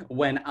 But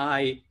when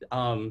I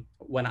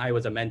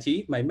was a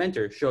mentee, my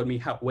mentor showed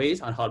me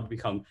ways on how to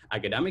become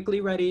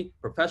academically ready,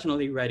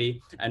 professionally ready,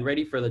 and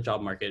ready for the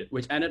job market,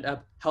 which ended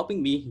up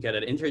helping me get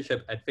an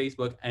internship at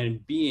Facebook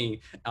and being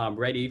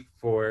ready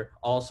for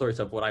all sorts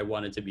of what I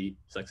wanted to be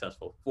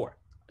successful for.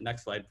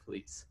 Next slide,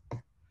 please.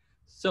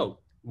 So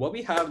what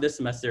we have this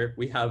semester,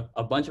 we have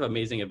a bunch of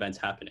amazing events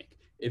happening.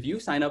 If you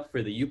sign up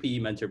for the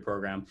UPE Mentor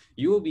Program,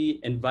 you will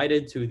be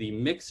invited to the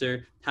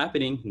Mixer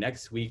happening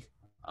next week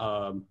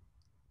on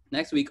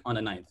the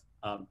 9th.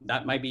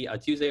 that might be a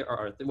Tuesday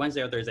or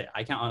Wednesday or Thursday.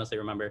 I can't honestly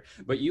remember,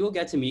 but you will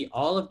get to meet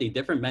all of the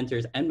different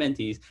mentors and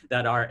mentees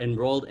that are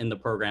enrolled in the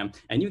program,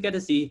 and you get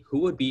to see who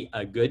would be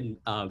a good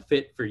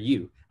fit for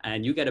you.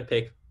 And you get to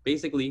pick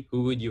basically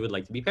who you would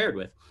like to be paired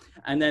with.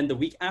 And then the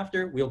week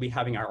after, we'll be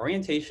having our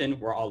orientation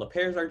where all the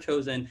pairs are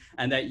chosen,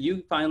 and that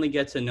you finally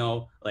get to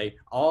know like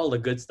all the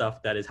good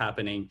stuff that is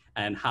happening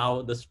and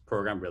how this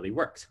program really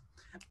works.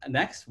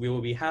 Next, we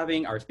will be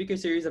having our speaker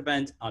series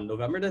event on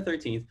November the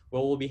 13th,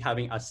 where we'll be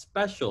having a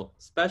special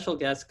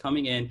guest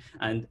coming in,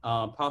 and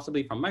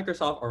possibly from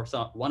Microsoft or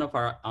one of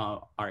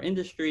our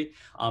industry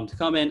to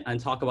come in and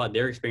talk about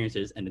their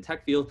experiences in the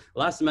tech field.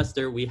 Last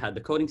semester, we had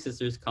the Coding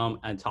Sisters come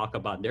and talk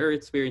about their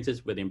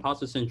experiences with the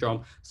imposter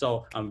syndrome.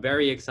 So I'm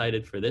very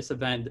excited for this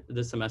event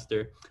this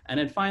semester. And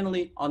then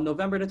finally, on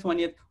November the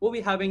 20th, we'll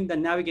be having the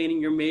Navigating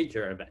Your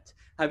Major event.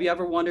 Have you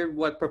ever wondered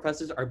what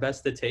professors are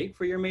best to take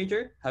for your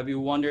major? Have you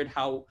wondered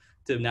how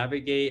to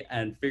navigate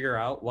and figure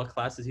out what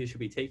classes you should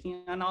be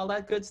taking and all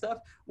that good stuff?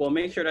 Well,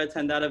 make sure to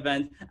attend that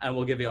event and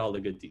we'll give you all the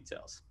good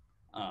details.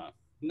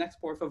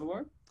 Next, por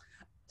favor.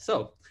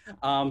 So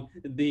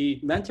the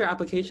mentor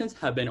applications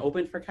have been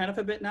open for kind of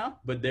a bit now,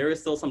 but there is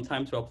still some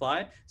time to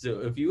apply.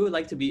 So if you would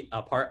like to be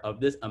a part of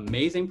this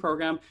amazing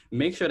program,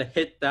 make sure to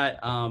hit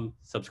that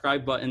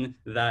subscribe button,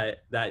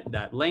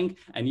 that link,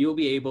 and you'll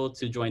be able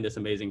to join this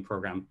amazing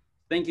program.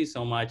 Thank you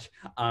so much.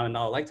 And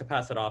I'd like to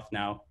pass it off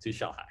now to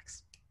Shell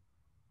Hacks.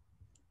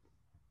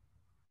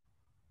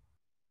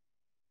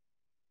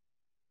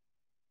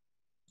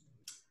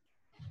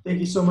 Thank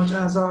you so much,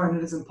 Azar, and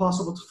it is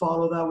impossible to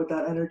follow that with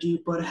that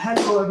energy. But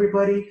hello,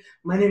 everybody.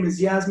 My name is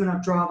Yasmin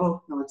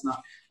Abdravo. No, it's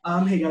not.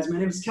 Hey, guys, my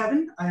name is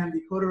Kevin. I am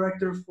the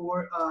co-director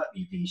for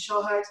UPE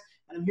Shell Hacks,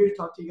 and I'm here to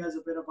talk to you guys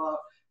a bit about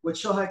what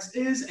Shell Hacks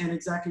is and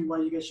exactly why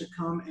you guys should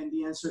come. And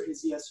the answer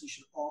is yes, you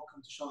should all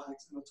come to Shell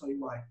Hacks, and I'll tell you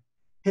why.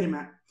 Hit it,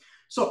 man.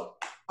 So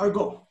our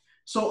goal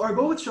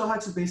with Shell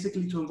Hacks is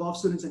basically to involve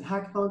students in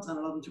hackathons and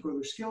allow them to grow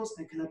their skills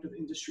and connect with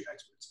industry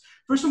experts.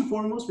 First and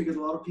foremost, because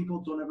a lot of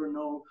people don't ever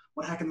know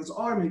what hackathons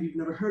are, maybe you've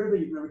never heard of it,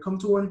 you've never come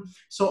to one.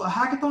 So a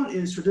hackathon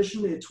is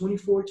traditionally a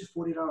 24 to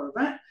 48-hour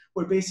event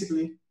where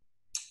basically,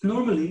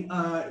 normally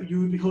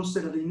you would be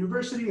hosted at a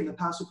university. In the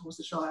past, we've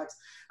hosted Shell Hacks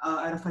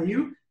at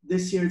FIU.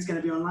 This year it's going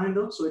to be online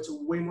though, so it's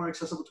way more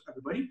accessible to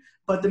everybody.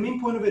 But the main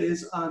point of it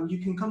is you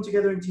can come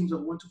together in teams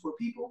of 1 to 4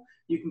 people.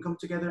 You can come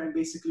together and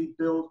basically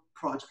build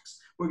projects.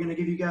 We're going to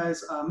give you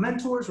guys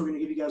mentors. We're going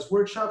to give you guys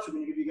workshops. We're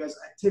going to give you guys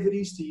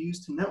activities to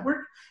use to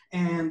network.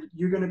 And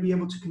you're going to be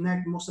able to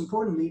connect, most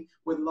importantly,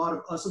 with a lot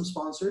of awesome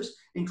sponsors,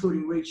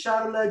 including Raid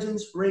Shadow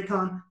Legends,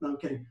 Raycon. No, I'm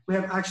kidding. We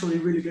have actually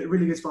really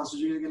good sponsors.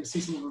 You're going to see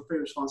some of our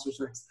favorite sponsors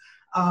next.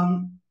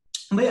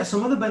 But yeah,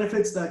 some of the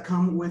benefits that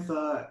come with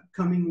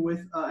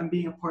and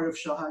being a part of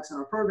Shell Hacks and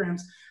our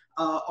programs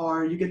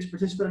are you get to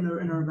participate in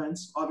our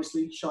events,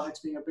 obviously Shell Hacks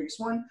being our biggest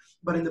one,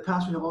 but in the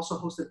past we have also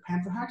hosted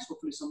Panther Hacks.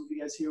 Hopefully some of you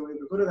guys here were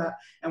able to go to that.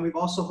 And we've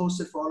also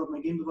hosted, for all of my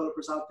game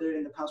developers out there,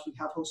 in the past we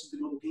have hosted the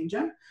Global Game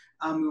Jam.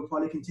 We will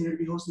probably continue to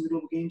be hosting the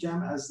Global Game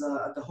Jam as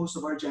the host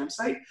of our jam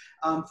site.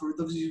 For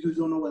those of you who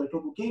don't know what a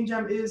Global Game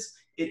Jam is,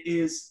 it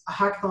is a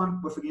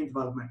hackathon but for game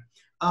development.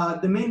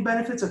 The main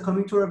benefits of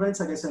coming to our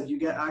events, like I said, you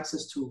get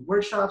access to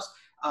workshops,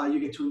 you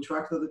get to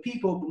interact with other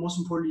people, but most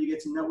importantly, you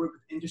get to network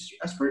with industry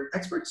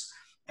experts,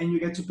 and you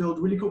get to build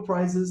really cool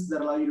prizes that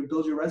allow you to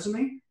build your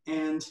resume,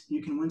 and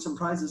you can win some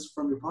prizes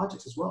from your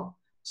projects as well.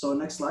 So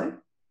next slide.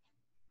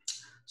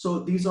 So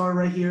these are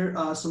right here,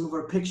 some of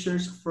our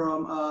pictures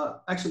from,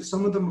 actually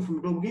some of them are from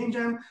Global Game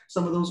Jam,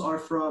 some of those are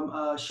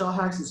from Shell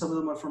Hacks, and some of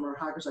them are from our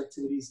hackers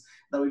activities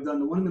that we've done.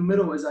 The one in the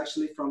middle is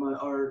actually from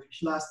our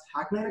last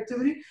Hack Night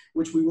activity,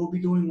 which we will be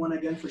doing one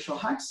again for Shell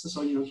Hacks,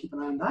 so keep an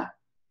eye on that.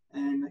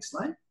 And next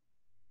slide.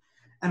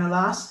 And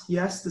alas,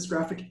 yes, this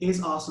graphic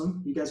is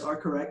awesome. You guys are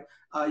correct.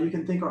 You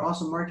can thank our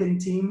awesome marketing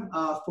team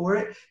for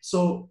it.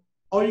 So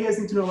all you guys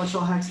need to know about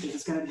Shell Hacks is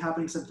it's going to be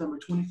happening September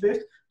 25th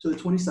to the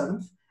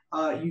 27th.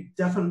 You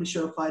definitely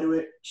should apply to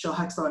it.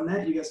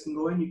 Shellhacks.net. You guys can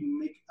go in, you can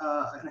make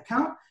an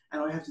account,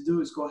 and all you have to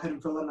do is go ahead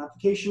and fill out an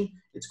application.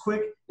 It's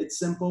quick, it's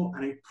simple,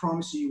 and I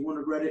promise you won't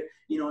regret it.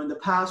 In the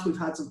past, we've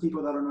had some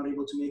people that are not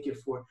able to make it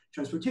for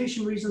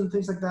transportation reasons,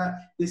 things like that.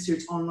 This year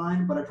it's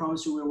online, but I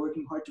promise you we're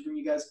working hard to bring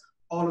you guys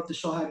all of the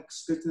Shell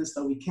Hacks goodness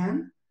that we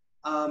can.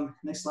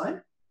 Next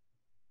slide.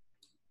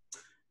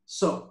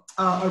 So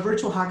our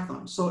virtual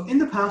hackathon. So in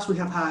the past, we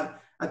have had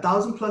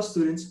 1,000+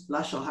 students,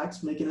 last Shell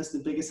Hacks, making us the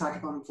biggest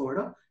hackathon in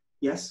Florida.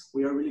 Yes,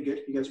 we are really good.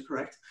 You guys are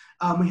correct.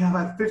 We have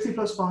had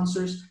 50+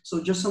 sponsors.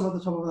 So just some of the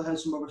top of the head,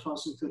 some of our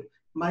sponsors include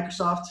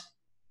Microsoft.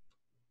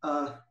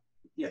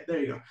 Yeah, there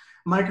you go.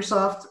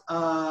 Microsoft,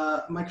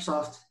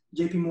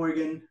 JP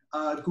Morgan,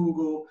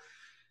 Google.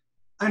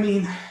 I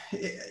mean,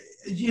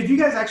 if you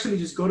guys actually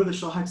just go to the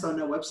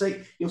shellhacks.net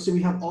website, you'll see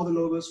we have all the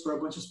logos for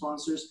a bunch of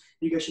sponsors.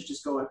 You guys should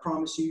just go. I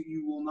promise you,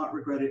 you will not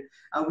regret it.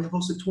 We have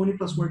hosted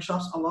 20+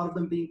 workshops, a lot of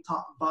them being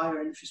taught by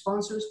our industry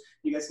sponsors.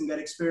 You guys can get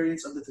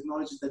experience of the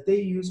technologies that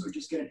they use, or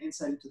just get an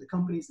insight into the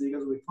companies that you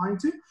guys will be applying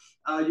to.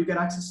 You get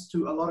access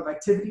to a lot of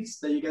activities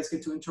that you guys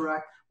get to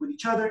interact with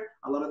each other.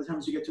 A lot of the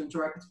times you get to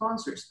interact with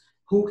sponsors.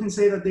 Who can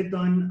say that they've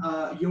done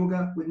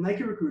yoga with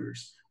Nike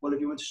recruiters? Well, if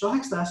you went to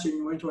Shellhacks last year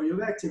and you went to our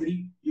yoga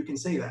activity, you can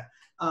say that.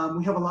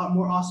 We have a lot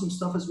more awesome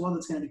stuff as well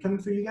that's going to be coming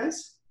for you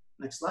guys.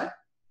 Next slide.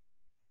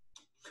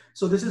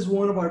 So this is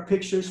one of our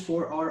pictures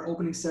for our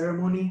opening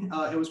ceremony.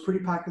 It was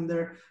pretty packed in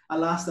there.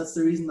 Alas, that's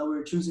the reason that we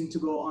were choosing to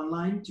go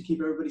online to keep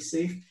everybody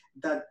safe.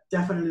 That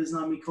definitely does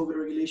not meet COVID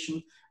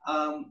regulation.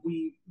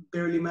 We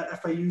barely met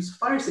FIU's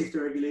fire safety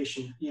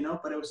regulation, you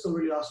know, but it was still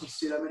really awesome to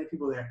see that many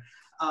people there.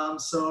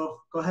 So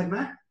go ahead,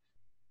 Matt.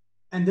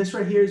 And this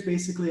right here is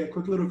basically a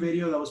quick little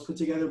video that was put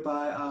together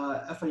by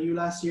FIU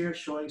last year,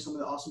 showing some of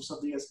the awesome stuff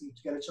that you guys can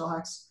get at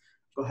Shellhacks.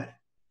 Go ahead.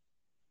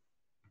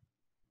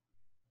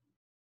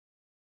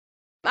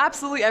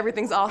 Absolutely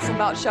everything's awesome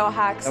about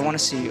Shellhacks. I want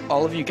to see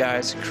all of you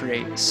guys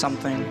create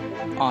something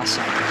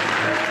awesome.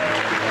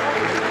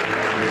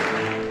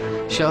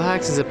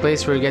 Shellhacks is a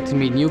place where you get to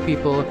meet new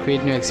people,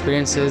 create new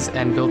experiences,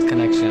 and build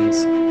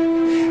connections.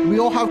 We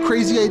all have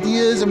crazy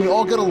ideas and we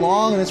all get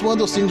along, and it's one of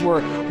those things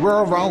where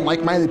we're around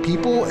like-minded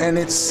people and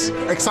it's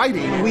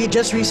exciting. We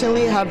just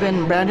recently have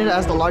been branded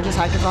as the largest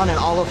hackathon in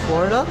all of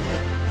Florida.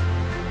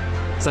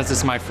 Since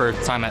it's my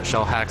first time at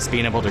Shellhacks,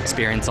 being able to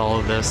experience all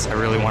of this, I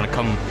really want to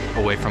come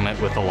away from it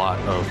with a lot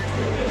of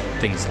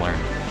things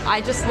learned. I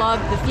just love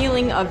the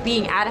feeling of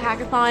being at a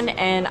hackathon,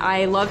 and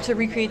I love to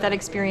recreate that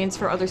experience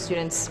for other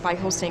students by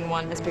hosting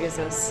one as big as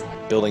this.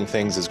 Building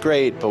things is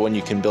great, but when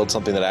you can build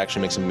something that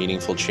actually makes a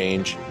meaningful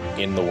change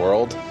in the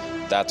world,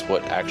 that's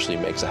what actually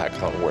makes a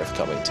hackathon worth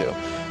coming to.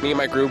 Me and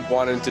my group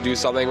wanted to do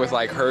something with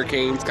like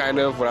hurricanes, kind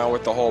of,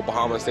 with the whole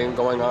Bahamas thing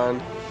going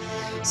on.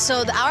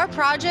 So our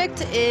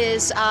project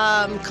is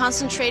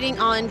concentrating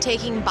on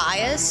taking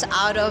bias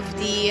out of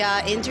the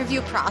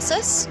interview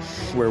process.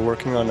 We're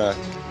working on a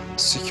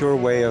secure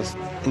way of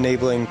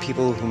enabling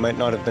people who might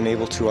not have been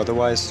able to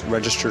otherwise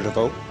register to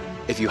vote.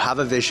 If you have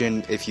a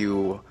vision, if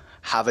you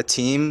have a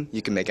team,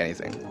 you can make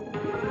anything.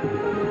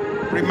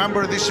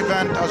 Remember this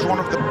event as one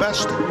of the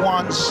best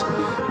ones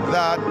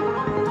that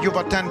you've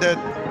attended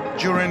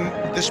during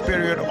this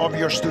period of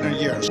your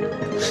student years.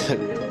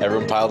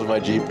 Everyone piled in my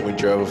Jeep. We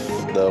drove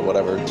the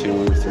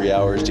 2-3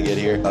 hours to get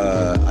here.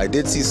 I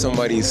did see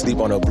somebody sleep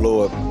on a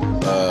blow-up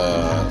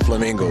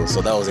flamingo,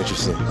 so that was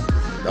interesting.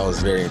 That was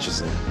very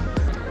interesting.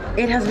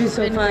 It has been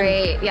so fun.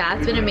 Great. Yeah,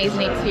 it's been an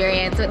amazing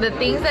experience. The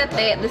things that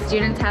the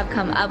students have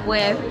come up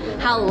with,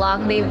 how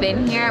long they've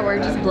been here, we're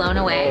just blown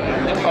away.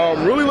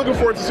 Really looking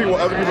forward to see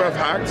what other people have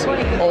hacked,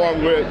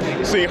 along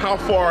with seeing how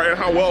far and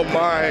how well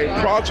my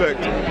project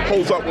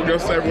holds up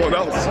against everyone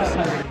else.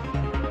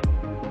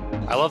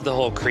 I love the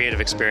whole creative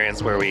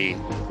experience where we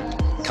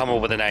come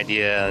up with an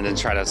idea and then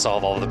try to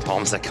solve all of the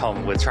problems that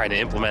come with trying to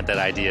implement that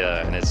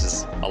idea, and it's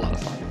just a lot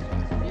of fun.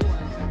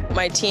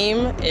 My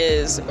team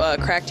is a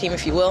crack team,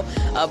 if you will,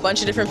 a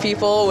bunch of different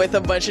people with a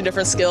bunch of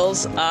different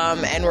skills,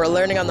 and we're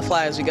learning on the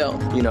fly as we go.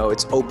 You know,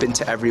 it's open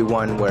to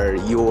everyone where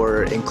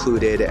you're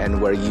included and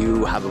where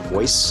you have a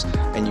voice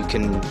and you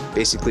can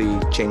basically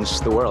change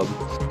the world.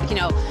 You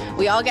know,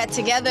 we all get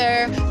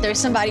together, there's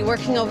somebody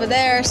working over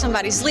there,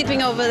 somebody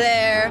sleeping over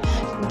there.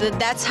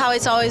 That's how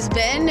it's always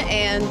been,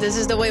 and this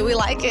is the way we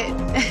like it.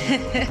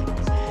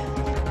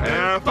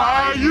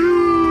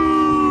 FIU!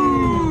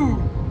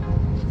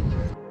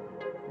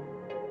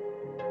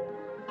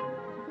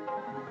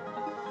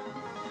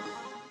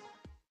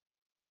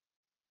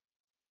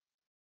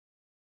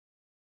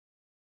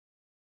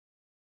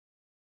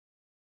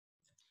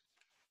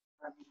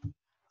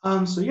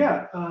 So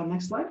yeah,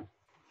 next slide.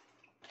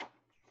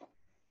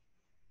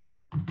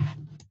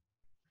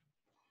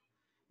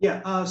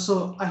 Yeah,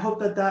 so I hope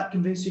that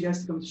convinced you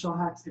guys to come to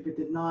Shellhacks. If it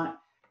did not,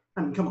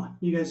 I mean, come on,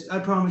 you guys, I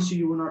promise you,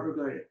 you will not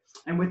regret it.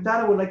 And with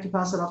that, I would like to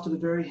pass it off to the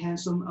very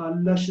handsome,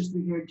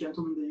 lusciously haired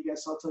gentleman that you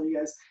guys saw tell you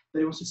guys that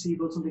he wants to see you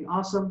build something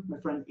awesome, my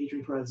friend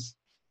Adrian Perez.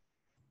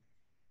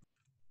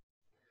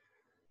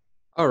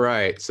 All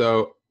right,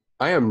 so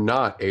I am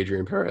not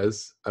Adrian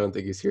Perez. I don't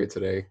think he's here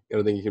today. I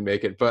don't think he can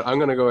make it, but I'm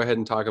going to go ahead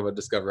and talk about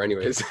Discover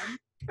anyways.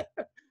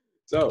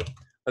 So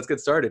let's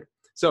get started.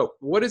 So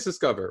what is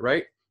Discover,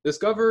 right?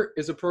 Discover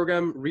is a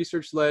program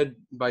research-led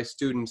by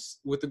students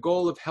with the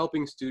goal of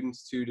helping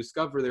students to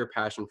discover their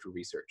passion for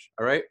research,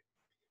 all right?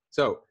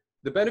 So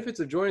the benefits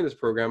of joining this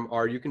program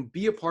are you can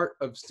be a part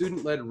of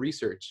student-led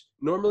research.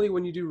 Normally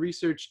when you do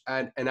research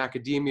at an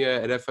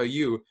academia at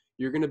FIU,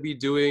 you're going to be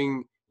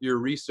doing your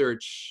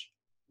research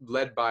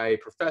led by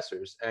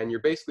professors, and you're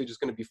basically just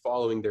going to be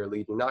following their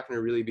lead. You're not going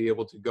to really be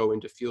able to go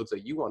into fields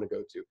that you want to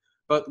go to.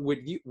 But with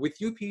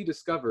UPE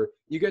Discover,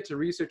 you get to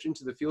research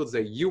into the fields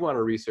that you want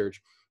to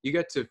research. You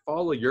get to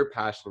follow your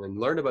passion and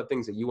learn about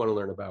things that you want to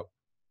learn about.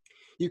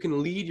 You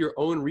can lead your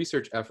own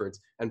research efforts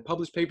and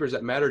publish papers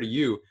that matter to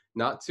you,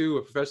 not to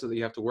a professor that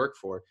you have to work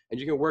for. And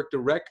you can work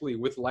directly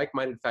with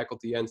like-minded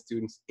faculty and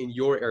students in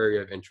your area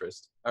of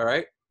interest, all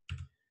right?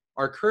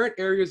 Our current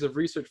areas of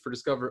research for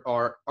Discover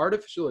are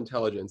artificial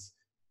intelligence,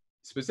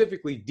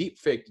 specifically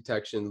deepfake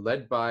detection,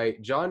 led by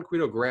John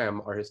Quito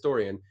Graham, our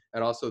historian,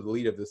 and also the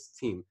lead of this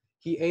team.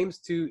 He aims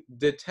to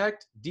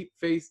detect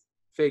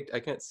deepfaked, I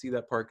can't see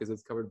that part because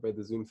it's covered by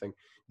the Zoom thing,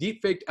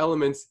 deepfaked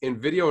elements in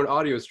video and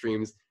audio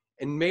streams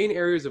And main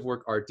areas of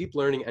work are deep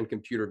learning and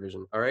computer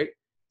vision, all right?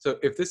 So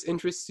if this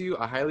interests you,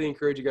 I highly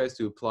encourage you guys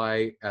to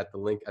apply at the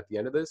link at the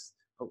end of this.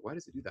 Oh, why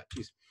does it do that?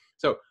 Jeez.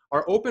 So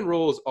our open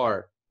roles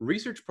are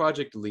research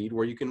project lead,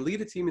 where you can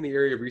lead a team in the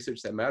area of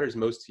research that matters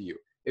most to you.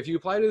 If you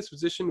apply to this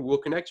position, we'll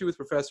connect you with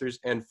professors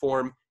and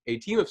form a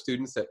team of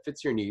students that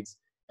fits your needs,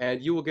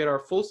 and you will get our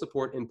full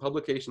support in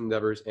publication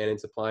endeavors and in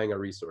supplying our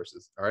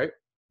resources, all right?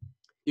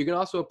 You can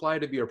also apply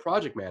to be a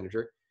project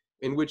manager,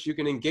 in which you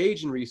can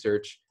engage in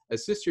research,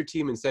 assist your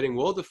team in setting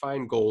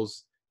well-defined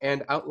goals,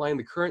 and outline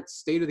the current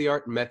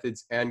state-of-the-art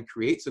methods and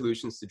create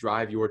solutions to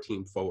drive your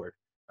team forward,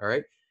 all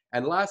right?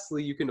 And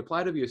lastly, you can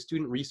apply to be a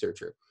student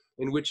researcher,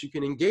 in which you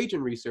can engage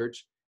in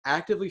research,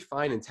 actively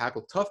find and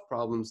tackle tough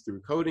problems through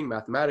coding,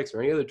 mathematics,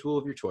 or any other tool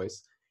of your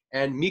choice,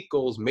 and meet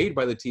goals made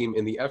by the team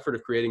in the effort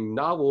of creating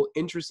novel,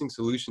 interesting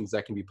solutions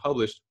that can be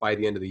published by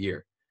the end of the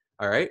year,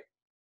 all right?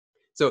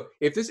 So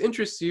if this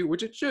interests you,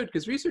 which it should,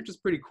 because research is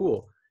pretty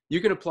cool, you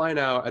can apply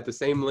now at the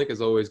same link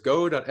as always,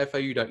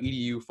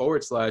 go.fiu.edu/UPE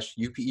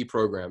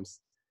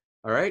programs.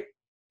 All right.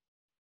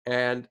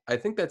 And I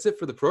think that's it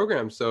for the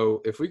program.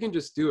 So if we can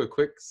just do a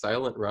quick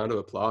silent round of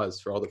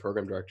applause for all the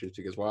program directors,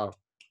 because wow,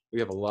 we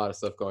have a lot of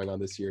stuff going on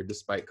this year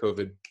despite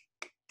COVID.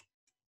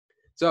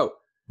 So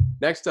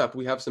next up,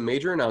 we have some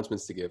major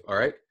announcements to give. All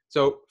right.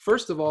 So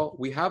first of all,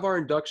 we have our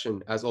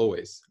induction as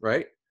always,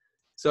 right?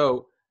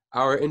 So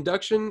our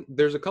induction,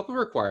 there's a couple of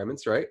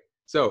requirements, right?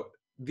 So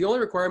the only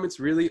requirements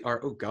really are,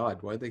 oh God,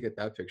 why did they get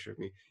that picture of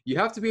me? You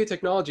have to be a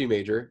technology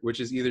major, which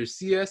is either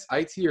CS,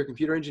 IT, or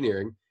computer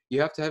engineering. You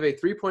have to have a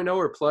 3.0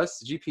 or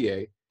plus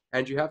GPA,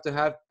 and you have to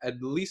have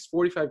at least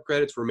 45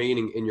 credits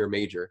remaining in your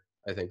major,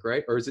 I think,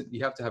 right? Or is it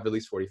you have to have at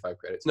least 45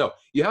 credits? No,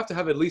 you have to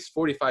have at least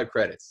 45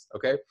 credits,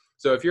 okay?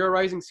 So if you're a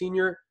rising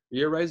senior,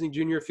 you're a rising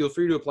junior, feel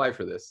free to apply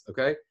for this,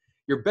 okay?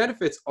 Your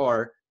benefits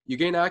are you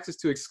gain access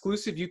to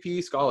exclusive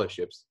UPE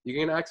scholarships. You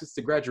gain access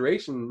to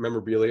graduation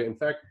memorabilia. In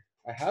fact,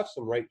 I have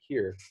some right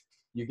here.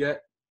 You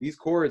get these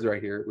cords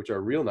right here, which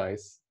are real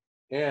nice,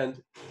 and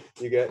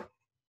you get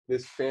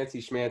this fancy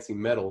schmancy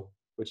medal,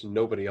 which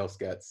nobody else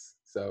gets.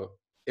 So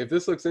if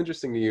this looks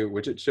interesting to you,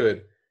 which it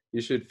should, you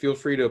should feel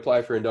free to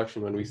apply for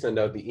induction when we send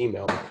out the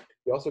email.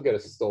 You also get a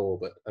stole,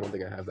 but I don't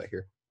think I have that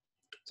here.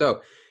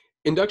 So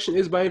induction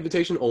is by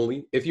invitation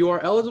only. If you are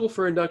eligible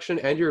for induction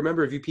and you're a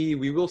member of UPE,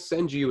 we will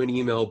send you an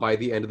email by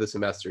the end of the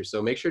semester.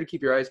 So make sure to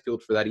keep your eyes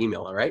peeled for that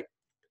email, all right?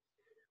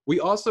 We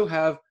also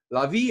have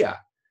La Villa.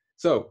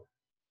 So,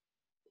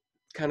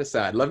 kind of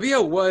sad. La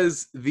Villa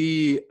was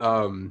the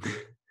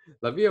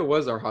La Villa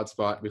was our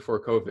hotspot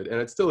before COVID,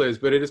 and it still is,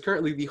 but it is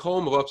currently the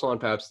home of Upsilon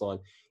Papsilon.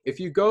 If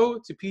you go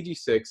to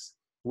PG6,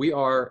 we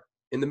are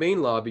in the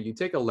main lobby. You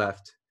take a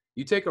left,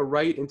 you take a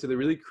right into the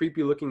really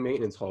creepy looking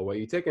maintenance hallway.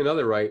 You take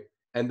another right,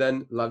 and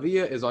then La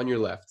Villa is on your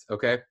left,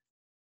 okay?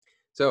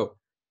 So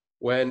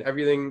when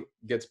everything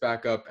gets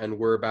back up and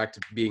we're back to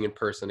being in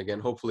person again,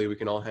 hopefully we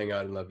can all hang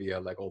out in La Villa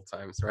like old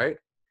times, right? It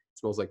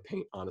smells like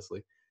paint,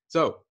 honestly.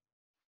 So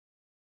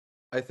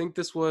I think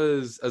this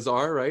was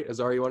Azar, right?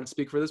 Azar, you wanted to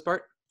speak for this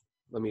part?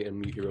 Let me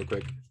unmute you real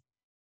quick.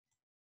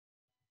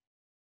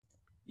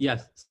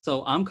 Yes,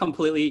 so I'm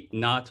completely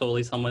not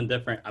totally someone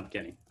different. I'm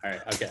kidding. All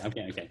right, okay, I'm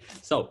kidding, okay.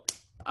 So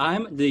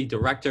I'm the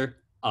director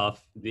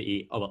of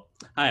the, oh, well,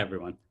 hi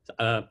everyone.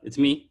 It's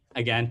me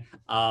again.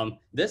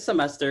 This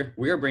semester,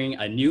 we are bringing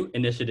a new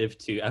initiative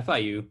to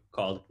FIU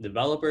called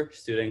Developer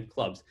Student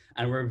Clubs.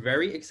 And we're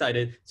very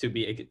excited to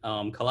be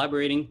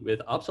collaborating with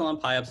Upsilon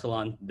Pi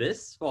Epsilon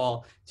this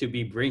fall to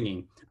be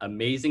bringing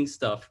amazing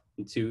stuff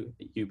to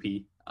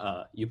UPE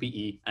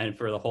and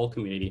for the whole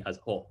community as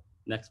a whole.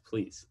 Next,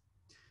 please.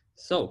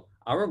 So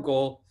our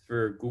goal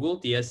for Google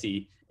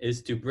DSE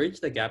is to bridge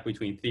the gap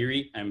between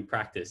theory and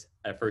practice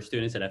for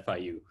students at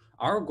FIU.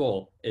 Our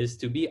goal is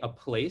to be a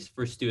place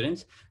for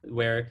students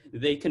where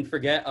they can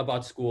forget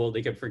about school,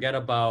 they can forget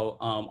about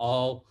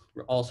all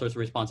sorts of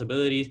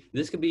responsibilities.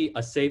 This could be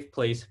a safe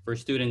place for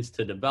students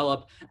to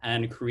develop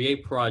and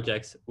create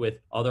projects with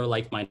other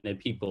like-minded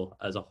people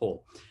as a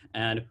whole.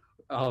 And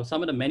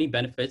some of the many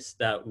benefits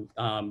that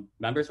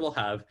members will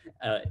have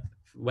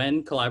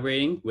when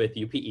collaborating with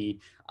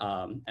UPE,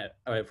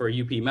 for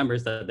UPE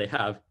members that they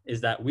have, is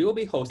that we will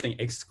be hosting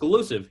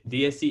exclusive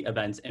DSE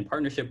events in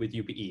partnership with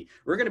UPE.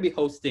 We're going to be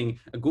hosting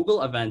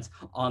Google events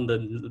on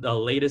the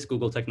latest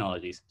Google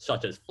technologies,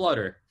 such as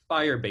Flutter,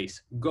 Firebase,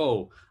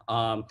 Go,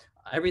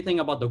 everything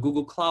about the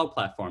Google Cloud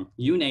platform,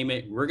 you name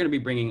it, we're going to be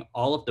bringing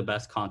all of the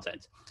best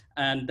content.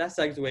 And that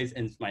segues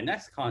into my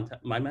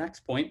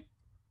next point.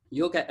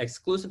 You'll get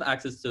exclusive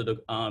access to the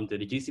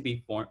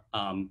GCP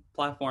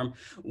platform,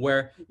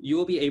 where you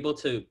will be able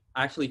to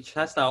actually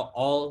test out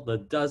all the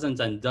dozens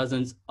and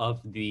dozens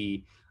of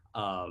the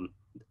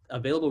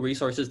available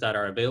resources that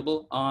are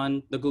available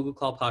on the Google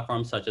Cloud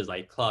platform, such as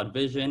like Cloud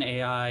Vision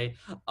AI,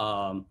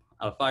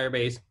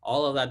 Firebase,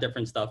 all of that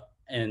different stuff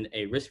in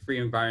a risk-free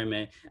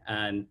environment,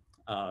 and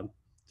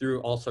through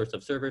all sorts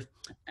of servers.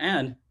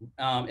 And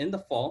in the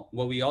fall,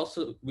 what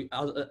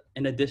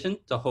in addition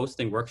to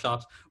hosting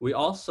workshops, we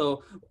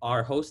also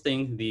are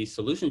hosting the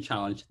Solution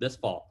Challenge this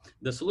fall.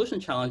 The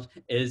Solution Challenge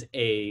is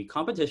a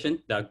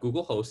competition that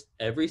Google hosts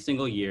every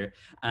single year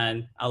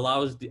and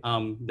allows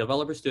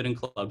developer student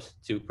clubs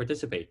to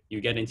participate.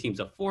 You get in teams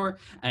of 4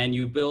 and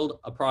you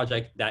build a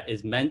project that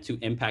is meant to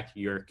impact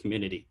your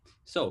community.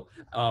 So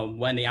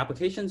when the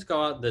applications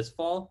go out this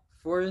fall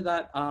for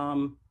that,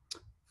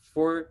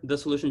 for the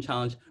Solution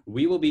Challenge,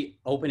 we will be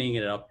opening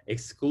it up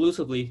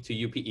exclusively to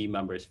UPE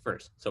members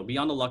first. So be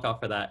on the lookout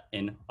for that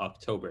in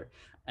October.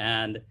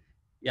 And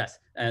yes,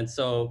 and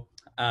so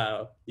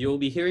you'll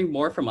be hearing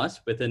more from us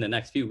within the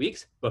next few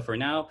weeks. But for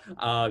now,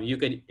 you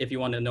could, if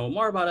you want to know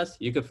more about us,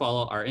 you could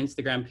follow our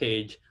Instagram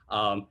page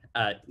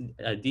at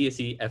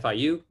DSE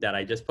FIU that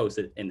I just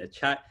posted in the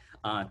chat.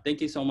 Thank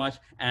you so much.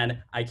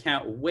 And I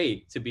can't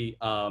wait to be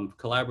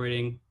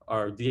collaborating,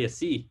 or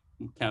DSC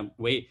can't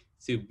wait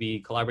to be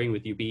collaborating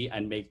with UPE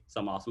and make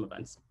some awesome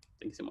events.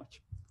 Thank you so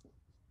much.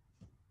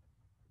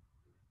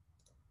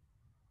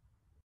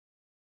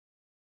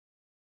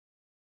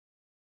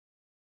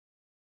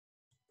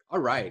 All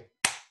right.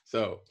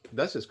 So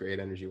that's just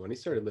great energy. When he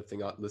started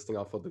listing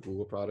off all the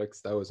Google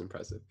products, that was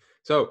impressive.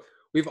 So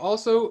we've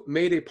also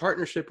made a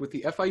partnership with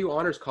the FIU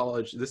Honors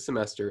College this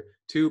semester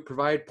to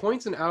provide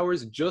points and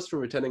hours just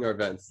from attending our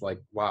events. Like,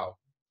 wow,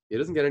 it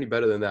doesn't get any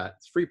better than that.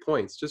 It's free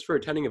points just for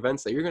attending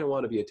events that you're going to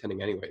want to be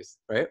attending anyways,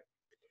 right?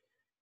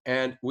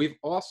 And we've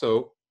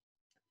also,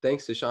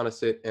 thanks to Shauna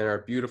Sitt and our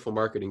beautiful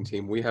marketing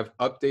team, we have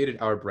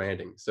updated our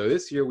branding. So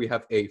this year we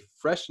have a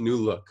fresh new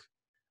look.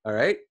 All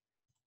right.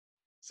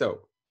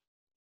 So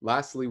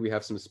lastly, we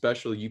have some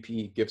special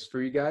UPE gifts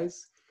for you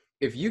guys.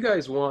 If you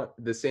guys want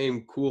the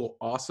same cool,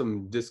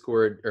 awesome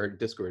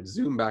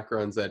Zoom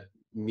backgrounds that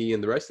me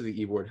and the rest of the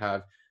e-board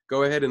have,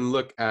 go ahead and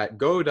look at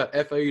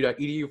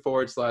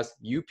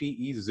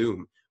go.fiu.edu/UPE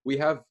Zoom. We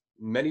have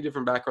many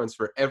different backgrounds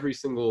for every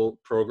single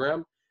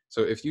program.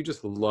 So if you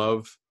just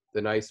love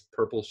the nice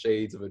purple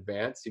shades of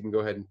advanced, you can go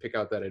ahead and pick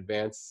out that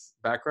advanced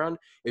background.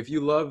 If you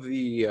love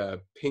the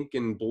pink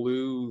and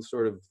blue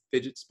sort of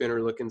fidget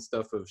spinner looking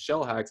stuff of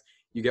Shell Hacks,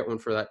 you get one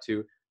for that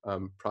too,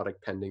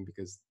 product pending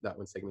because that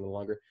one's taking a little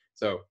longer.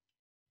 So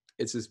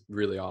it's just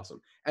really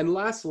awesome. And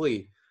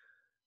lastly,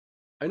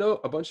 I know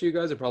a bunch of you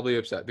guys are probably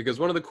upset because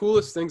one of the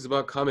coolest things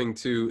about coming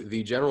to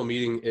the general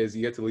meeting is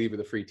you get to leave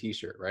with a free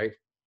t-shirt, right?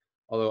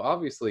 Although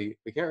obviously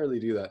we can't really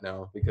do that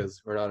now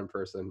because we're not in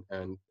person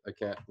and I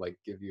can't like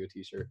give you a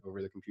t-shirt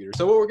over the computer.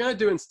 So what we're gonna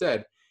do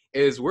instead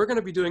is we're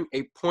gonna be doing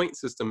a point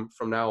system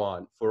from now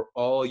on for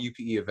all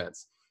UPE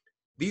events.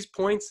 These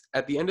points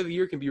at the end of the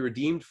year can be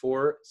redeemed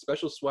for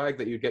special swag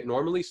that you get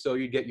normally. So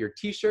you get your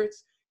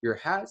t-shirts, your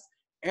hats,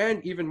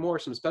 and even more,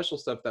 some special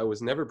stuff that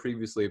was never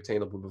previously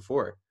obtainable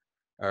before.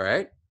 All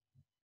right.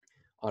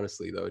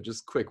 Honestly though,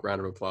 just quick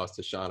round of applause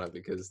to Shauna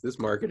because this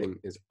marketing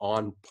is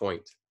on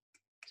point.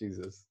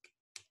 Jesus.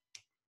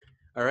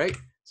 All right,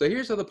 so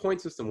here's how the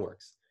point system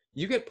works.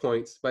 You get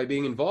points by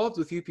being involved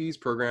with UPE's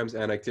programs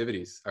and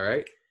activities, all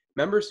right?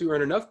 Members who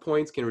earn enough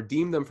points can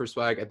redeem them for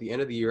swag at the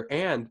end of the year,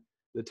 and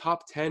the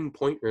top 10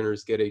 point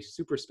earners get a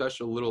super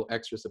special little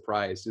extra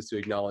surprise just to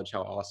acknowledge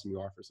how awesome you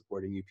are for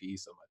supporting UPE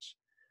so much.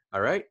 All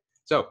right,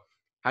 so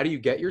how do you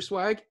get your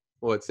swag?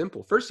 Well, it's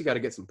simple. First, you gotta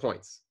get some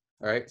points,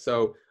 all right?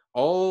 So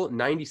all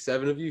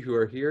 97 of you who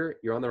are here,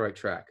 you're on the right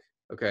track,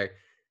 okay?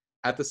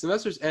 At the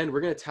semester's end, we're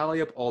going to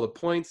tally up all the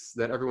points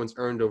that everyone's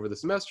earned over the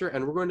semester,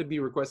 and we're going to be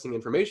requesting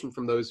information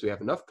from those who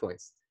have enough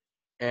points.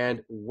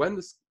 And when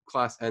this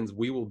class ends,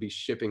 we will be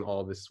shipping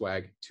all this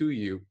swag to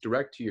you,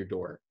 direct to your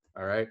door,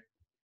 all right?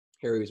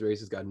 Harry's Race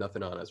has got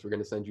nothing on us. We're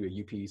going to send you a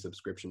UPE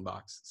subscription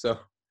box. So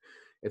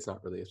it's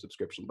not really a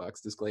subscription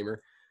box,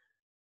 disclaimer.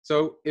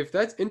 So if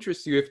that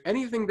interests you, if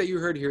anything that you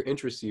heard here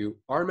interests you,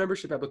 our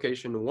membership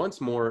application, once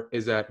more,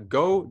 is at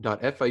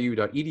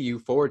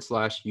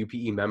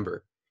go.fiu.edu/UPE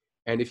member.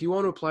 And if you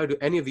want to apply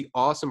to any of the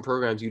awesome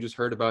programs you just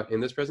heard about in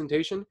this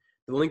presentation,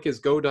 the link is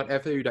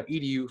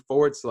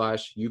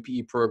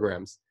go.fiu.edu/UPE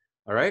programs.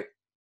 All right.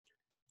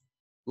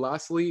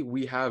 Lastly,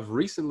 we have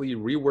recently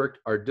reworked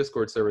our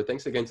Discord server.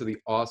 Thanks again to the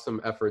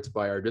awesome efforts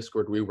by our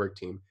Discord rework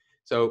team.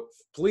 So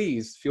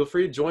please feel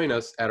free to join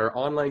us at our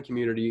online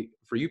community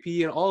for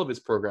UPE and all of its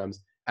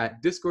programs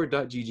at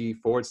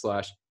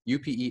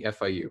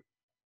discord.gg/UPEFIU.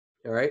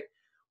 All right.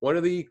 One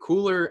of the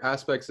cooler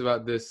aspects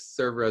about this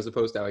server as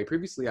opposed to how I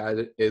previously had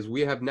it is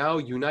we have now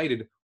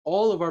united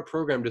all of our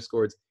program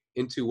Discords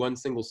into one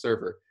single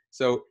server.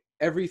 So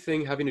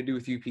everything having to do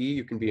with UPE,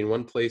 you can be in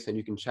one place and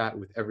you can chat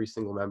with every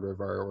single member of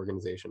our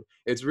organization.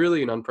 It's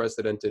really an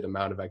unprecedented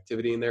amount of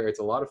activity in there.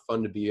 It's a lot of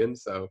fun to be in.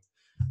 So,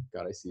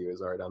 God, I see you,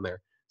 Azar, down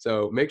there.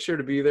 So make sure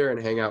to be there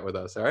and hang out with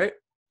us, all right?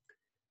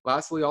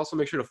 Lastly, also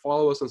make sure to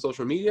follow us on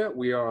social media.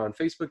 We are on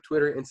Facebook,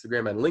 Twitter,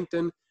 Instagram, and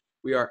LinkedIn.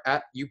 We are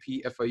at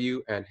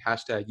UPFIU and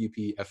hashtag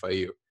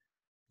UPFIU.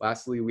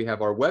 Lastly, we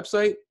have our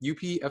website,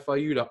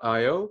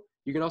 upfiu.io.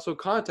 You can also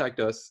contact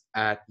us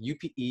at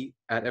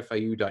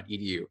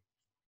upe@fiu.edu.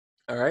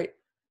 All right.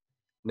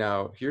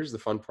 Now, here's the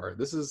fun part.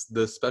 This is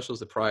the special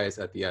surprise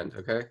at the end,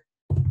 okay?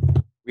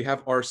 We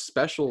have our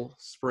special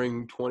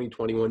spring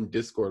 2021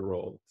 Discord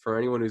role for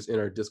anyone who's in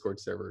our Discord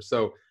server.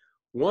 So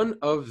one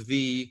of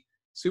the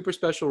super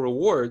special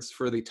rewards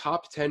for the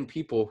top 10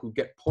 people who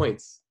get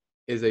points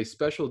is a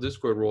special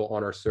Discord role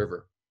on our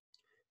server.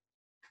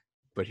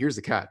 But here's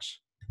the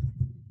catch.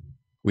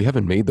 We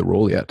haven't made the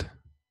role yet.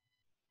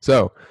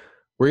 So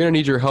we're going to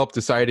need your help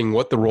deciding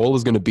what the role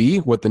is going to be,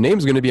 what the name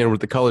is going to be, and what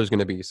the color is going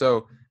to be.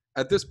 So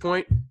at this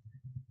point,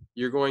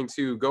 you're going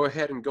to go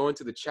ahead and go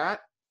into the chat,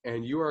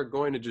 and you are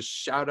going to just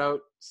shout out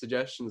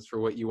suggestions for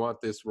what you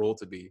want this role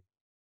to be.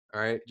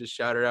 All right, just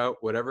shout it out.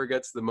 Whatever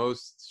gets the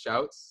most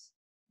shouts,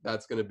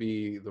 that's going to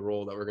be the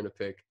role that we're going to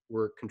pick.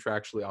 We're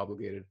contractually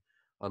obligated,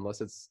 unless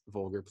it's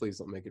vulgar. Please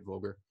don't make it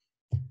vulgar.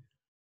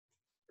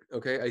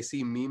 Okay, I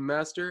see Meme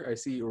Master. I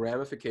see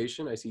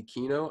Ramification. I see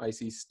Kino. I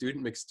see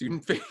Student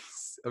McStudent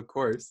Face, of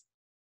course.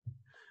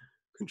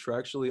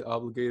 Contractually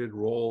obligated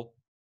role.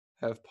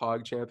 Have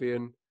Pog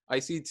Champion. I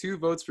see 2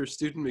 votes for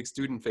Student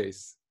McStudent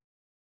Face.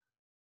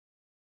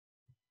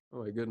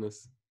 Oh my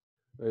goodness.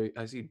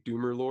 I see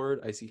Doomer Lord.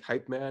 I see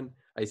Hype Man.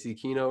 I see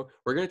Kino.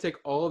 We're going to take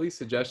all of these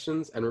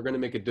suggestions and we're going to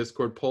make a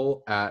Discord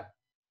poll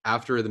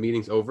after the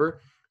meeting's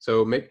over.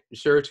 So make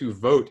sure to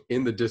vote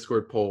in the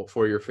Discord poll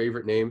for your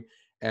favorite name.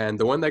 And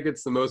the one that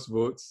gets the most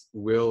votes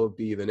will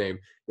be the name.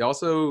 You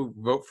also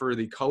vote for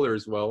the color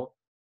as well.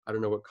 I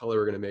don't know what color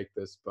we're going to make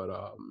this, but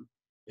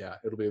yeah,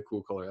 it'll be a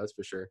cool color, that's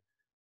for sure.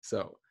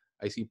 So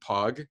I see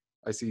Pog.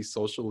 I see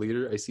Social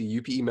Leader. I see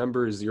UPE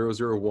member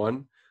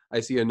 001. I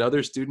see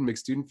another Student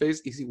McStudent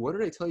Face. You see, what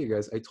did I tell you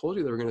guys? I told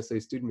you they were going to say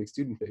Student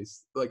McStudent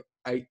Face. Like,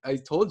 I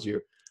told you.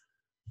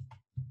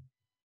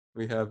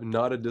 We have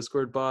Not a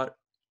Discord Bot.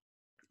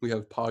 We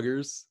have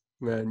Poggers.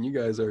 Man, you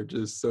guys are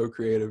just so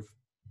creative.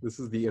 This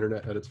is the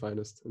internet at its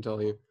finest, I'm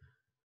telling you.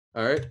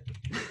 All right.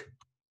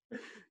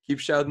 Keep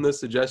shouting those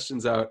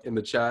suggestions out in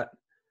the chat.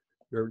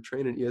 You're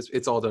training ES.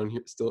 It's all down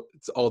here still.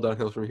 It's all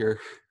downhill from here.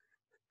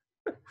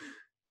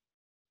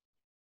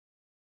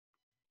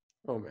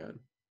 Oh man.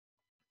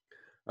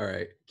 All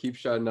right. Keep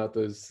shouting out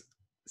those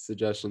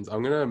suggestions.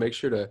 I'm going to make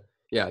sure to,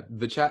 yeah,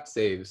 the chat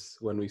saves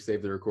when we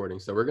save the recording.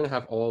 So we're going to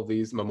have all of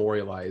these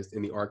memorialized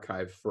in the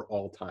archive for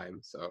all time.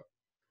 So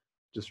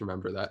just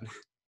remember that.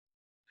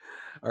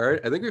 All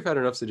right, I think we've had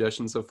enough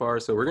suggestions so far.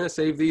 So we're going to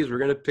save these. We're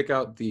going to pick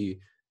out the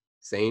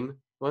sane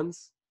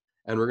ones,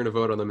 and we're going to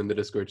vote on them in the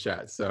Discord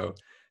chat. So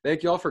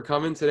thank you all for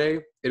coming today.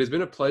 It has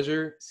been a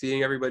pleasure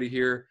seeing everybody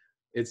here.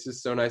 It's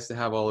just so nice to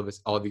have all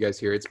of you guys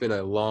here. It's been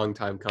a long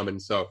time coming.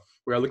 So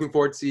we are looking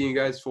forward to seeing you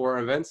guys for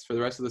our events for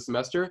the rest of the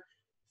semester.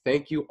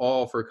 Thank you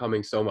all for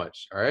coming so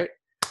much. All right,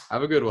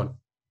 have a good one.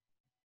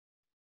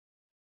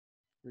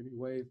 Pretty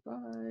wave,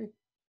 bye.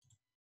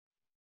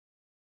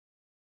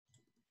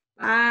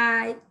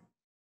 Bye.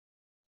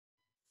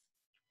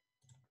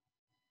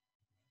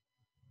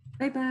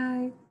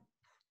 Bye-bye.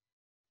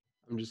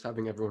 I'm just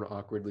having everyone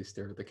awkwardly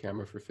stare at the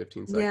camera for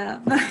 15 seconds. Yeah,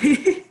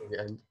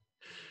 bye.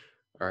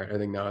 All right, I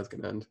think now it's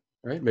going to end.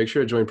 All right, make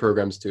sure to join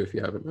programs too if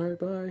you haven't. All right,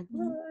 bye.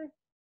 Bye.